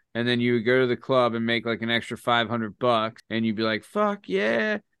job and then you would go to the club and make like an extra $500 and you'd be like, fuck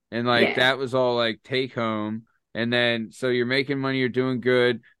yeah. And like that was all like take home. And then so you're making money, you're doing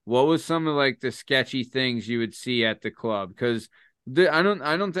good. What was some of like the sketchy things you would see at the club? Because I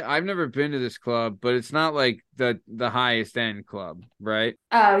don't think I've never been to this club, but it's not like the highest end club, right?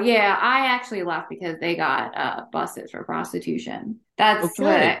 Oh yeah, I actually left because they got busted for prostitution. That's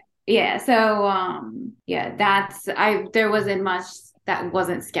okay. So there wasn't much that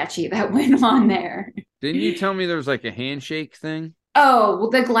wasn't sketchy that went on there. Didn't you tell me there was like a handshake thing? Oh, well,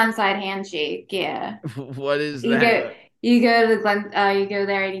 the Glenside handshake, yeah. What is that? You go to the you go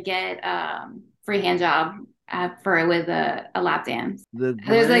there and you get free hand job with a lap dance. The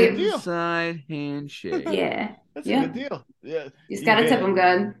Glenside handshake. Yeah, that's a good deal. Yeah, you just gotta tip them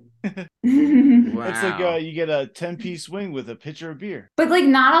good. Wow. It's like you get a 10-piece swing with a pitcher of beer. But like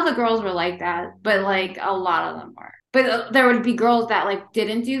not all the girls were like that, but like a lot of them were. But there would be girls that like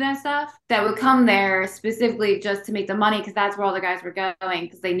didn't do that stuff that would come there specifically just to make the money because that's where all the guys were going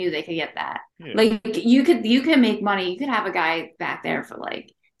because they knew they could get that. Yeah. Like you could make money. You could have a guy back there for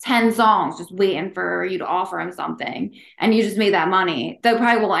like 10 songs just waiting for you to offer him something and you just made that money. They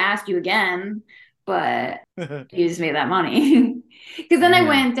probably won't ask you again, but you just made that money. Because then I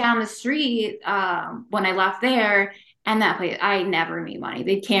went down the street when I left there. And that place, I never made money.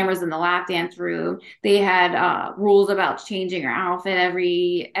 They had cameras in the lap dance room. They had rules about changing your outfit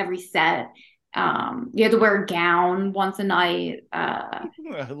every set. You had to wear a gown once a night.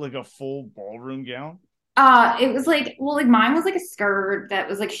 Like a full ballroom gown? It was like mine was like a skirt that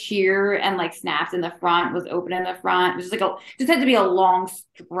was like sheer and like snapped in the front, was open in the front. It was just like just had to be a long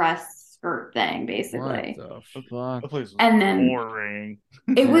dress skirt thing, basically. What the fuck? The place was and then boring.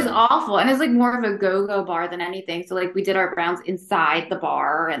 It was awful, and it was like more of a go-go bar than anything. So like we did our rounds inside the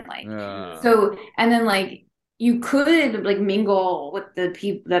bar, and like and then like you could like mingle with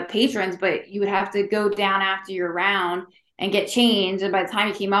the patrons, but you would have to go down after your round and get changed. And by the time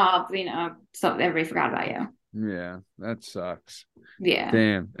you came up, everybody forgot about you. Yeah, that sucks. Yeah,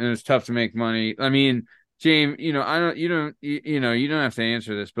 damn, and it's tough to make money. I mean, James, you don't have to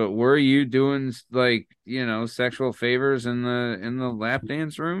answer this, but were you doing like, sexual favors in the lap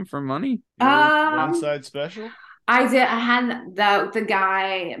dance room for money? One side special? I did. I had the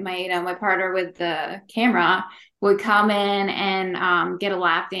guy, my partner with the camera would come in and get a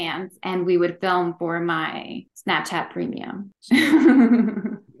lap dance and we would film for my Snapchat premium.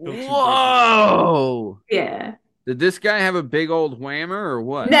 Whoa! Yeah. Did this guy have a big old whammer or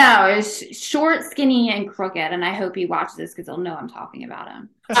what? No, it's short, skinny, and crooked. And I hope he watches this because he'll know I'm talking about him.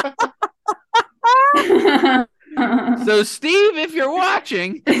 So, Steve, if you're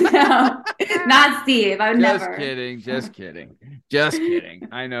watching. No, not Steve. I would never. Just kidding.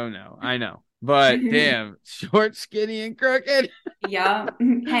 I know. But damn, short, skinny, and crooked. Yep.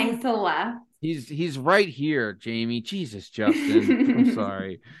 Hangs to the left. He's right here, Jamie. Jesus, Justin. I'm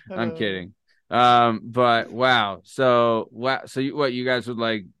sorry. I'm kidding. But wow. So you guys would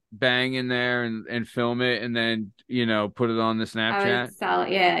like bang in there and film it and then, put it on the Snapchat? I would sell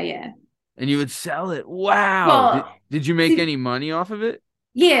it. Yeah. And you would sell it. Wow. Well, did you make any money off of it?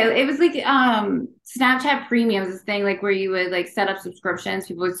 Yeah, it was like Snapchat Premium is this thing like where you would like set up subscriptions.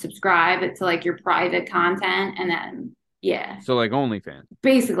 People would subscribe to like your private content and then So like OnlyFans.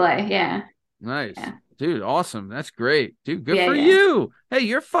 Basically, yeah. Nice. Yeah. Dude, awesome. That's great. Dude, good for you. Hey,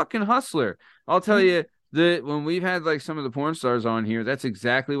 you're a fucking hustler. I'll tell you that when we've had like some of the porn stars on here, that's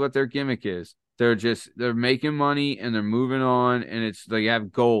exactly what their gimmick is. They're making money and they're moving on and it's they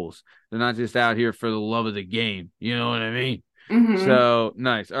have goals. They're not just out here for the love of the game. You know what I mean? Mm-hmm. So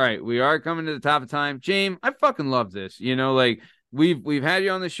nice. All right. We are coming to the top of time. James, I fucking love this. Like we've had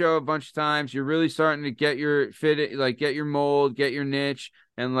you on the show a bunch of times. You're really starting to get your get your mold, get your niche,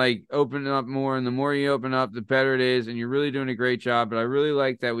 and like open up more. And the more you open up, the better it is. And you're really doing a great job. But I really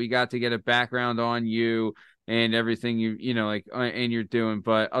like that we got to get a background on you and everything and you're doing.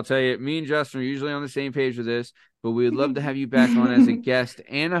 But I'll tell you, me and Justin are usually on the same page with this. But we'd love to have you back on as a guest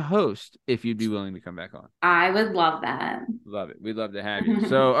and a host if you'd be willing to come back on. I would love that. Love it. We'd love to have you.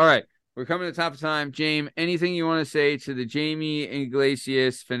 So, all right. We're coming to the top of time. James, anything you want to say to the Jamie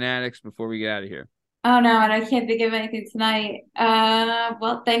Iglesias fanatics before we get out of here? Oh, no, and I can't think of anything tonight.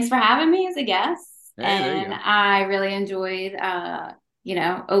 Well, thanks for having me as a guest. Hey, and I really enjoyed,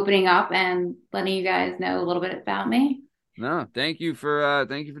 opening up and letting you guys know a little bit about me. No, thank you for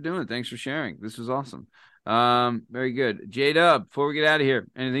doing it. Thanks for sharing. This was awesome. Very good. J-Dub, before we get out of here,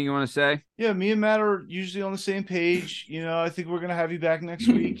 anything you want to say? Yeah, me and Matt are usually on the same page. I think we're gonna have you back next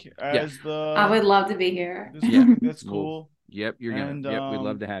week I would love to be here. That's cool. Yep, you're gonna. Yep, we'd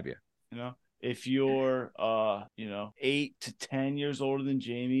love to have you. If you're 8 to 10 years older than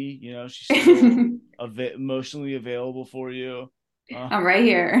Jamie, she's still emotionally available for you. I'm right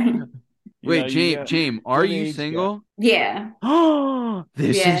here. Wait, James, are you single? Yeah. Oh,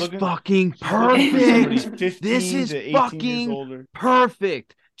 this is fucking perfect. This is fucking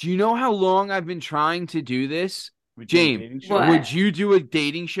perfect. Do you know how long I've been trying to do this? James, would you do a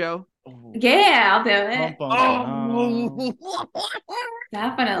dating show? Yeah, I'll do it. Oh,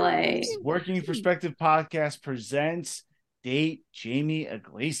 definitely. Working Perspective Podcast presents Date Jamie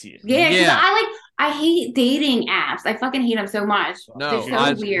Iglesias. Yeah, because I hate dating apps. I fucking hate them so much. No,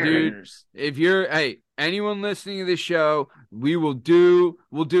 they're so weird. Dude, if you're anyone listening to this show, we'll do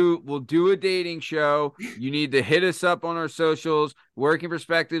a dating show. You need to hit us up on our socials, Working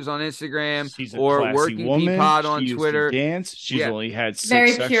Perspectives on Instagram or Working P-Pod on Twitter. She's only had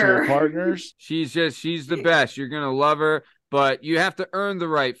 6 sexual partners. She's the best. You're gonna love her. But you have to earn the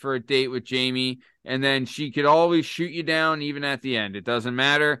right for a date with Jamie, and then she could always shoot you down even at the end. It doesn't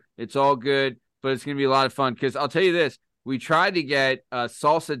matter. It's all good, but it's going to be a lot of fun. Because I'll tell you this, we tried to get a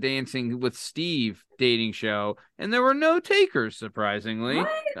Salsa Dancing with Steve dating show, and there were no takers, surprisingly. What?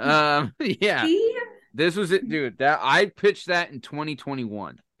 Yeah. Steve? This was it, dude. I pitched that in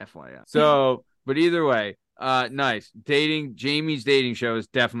 2021, FYI. So, but either way, nice. Jamie's dating show is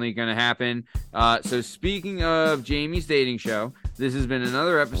definitely going to happen. So speaking of Jamie's dating show, this has been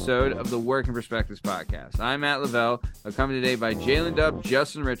another episode of the Working Perspectives podcast. I'm Matt Lavelle, accompanied today by Jalen Dubb,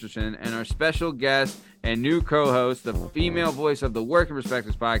 Justin Richardson, and our special guest and new co-host, the female voice of the Working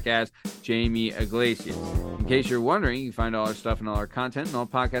Perspectives podcast, Jamie Iglesias. In case you're wondering, you can find all our stuff and all our content on all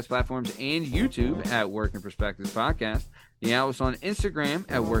podcast platforms and YouTube at Working Perspectives Podcast. You can follow us on Instagram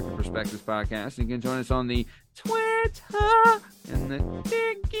at Working Perspectives Podcast. And you can join us on the Twitter and the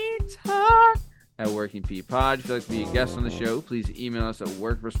TikTok at Working P Pod. If you'd like to be a guest on the show, please email us at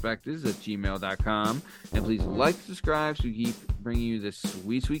workperspectives@gmail.com. And please like and subscribe so we keep bringing you this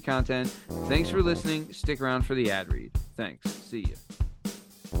sweet, sweet content. Thanks for listening. Stick around for the ad read. Thanks. See you.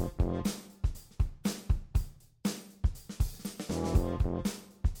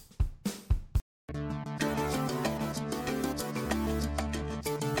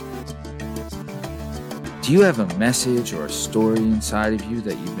 Do you have a message or a story inside of you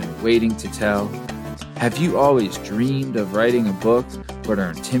that you've been waiting to tell? Have you always dreamed of writing a book, but are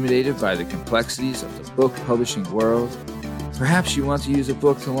intimidated by the complexities of the book publishing world? Perhaps you want to use a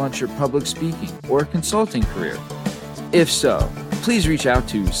book to launch your public speaking or consulting career. If so, please reach out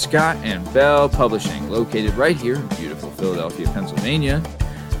to Scott and Bell Publishing, located right here in beautiful Philadelphia, Pennsylvania.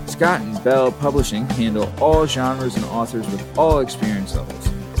 Scott and Bell Publishing handle all genres and authors with all experience levels.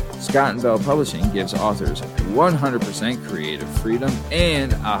 Scott and Bell Publishing gives authors 100% creative freedom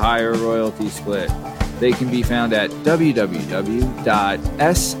and a higher royalty split. They can be found at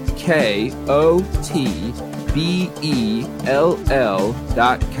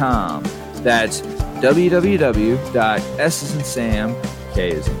www.skotbell.com. That's www.s as in Sam,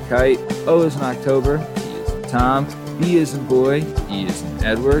 K as in Kite, O as in October, T as in Tom, B as in Boy, E as in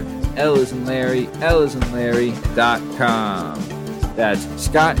Edward, L as in Larry, L as in Larry.com. That's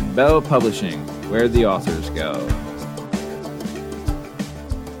Scott and Bell Publishing, where the authors go.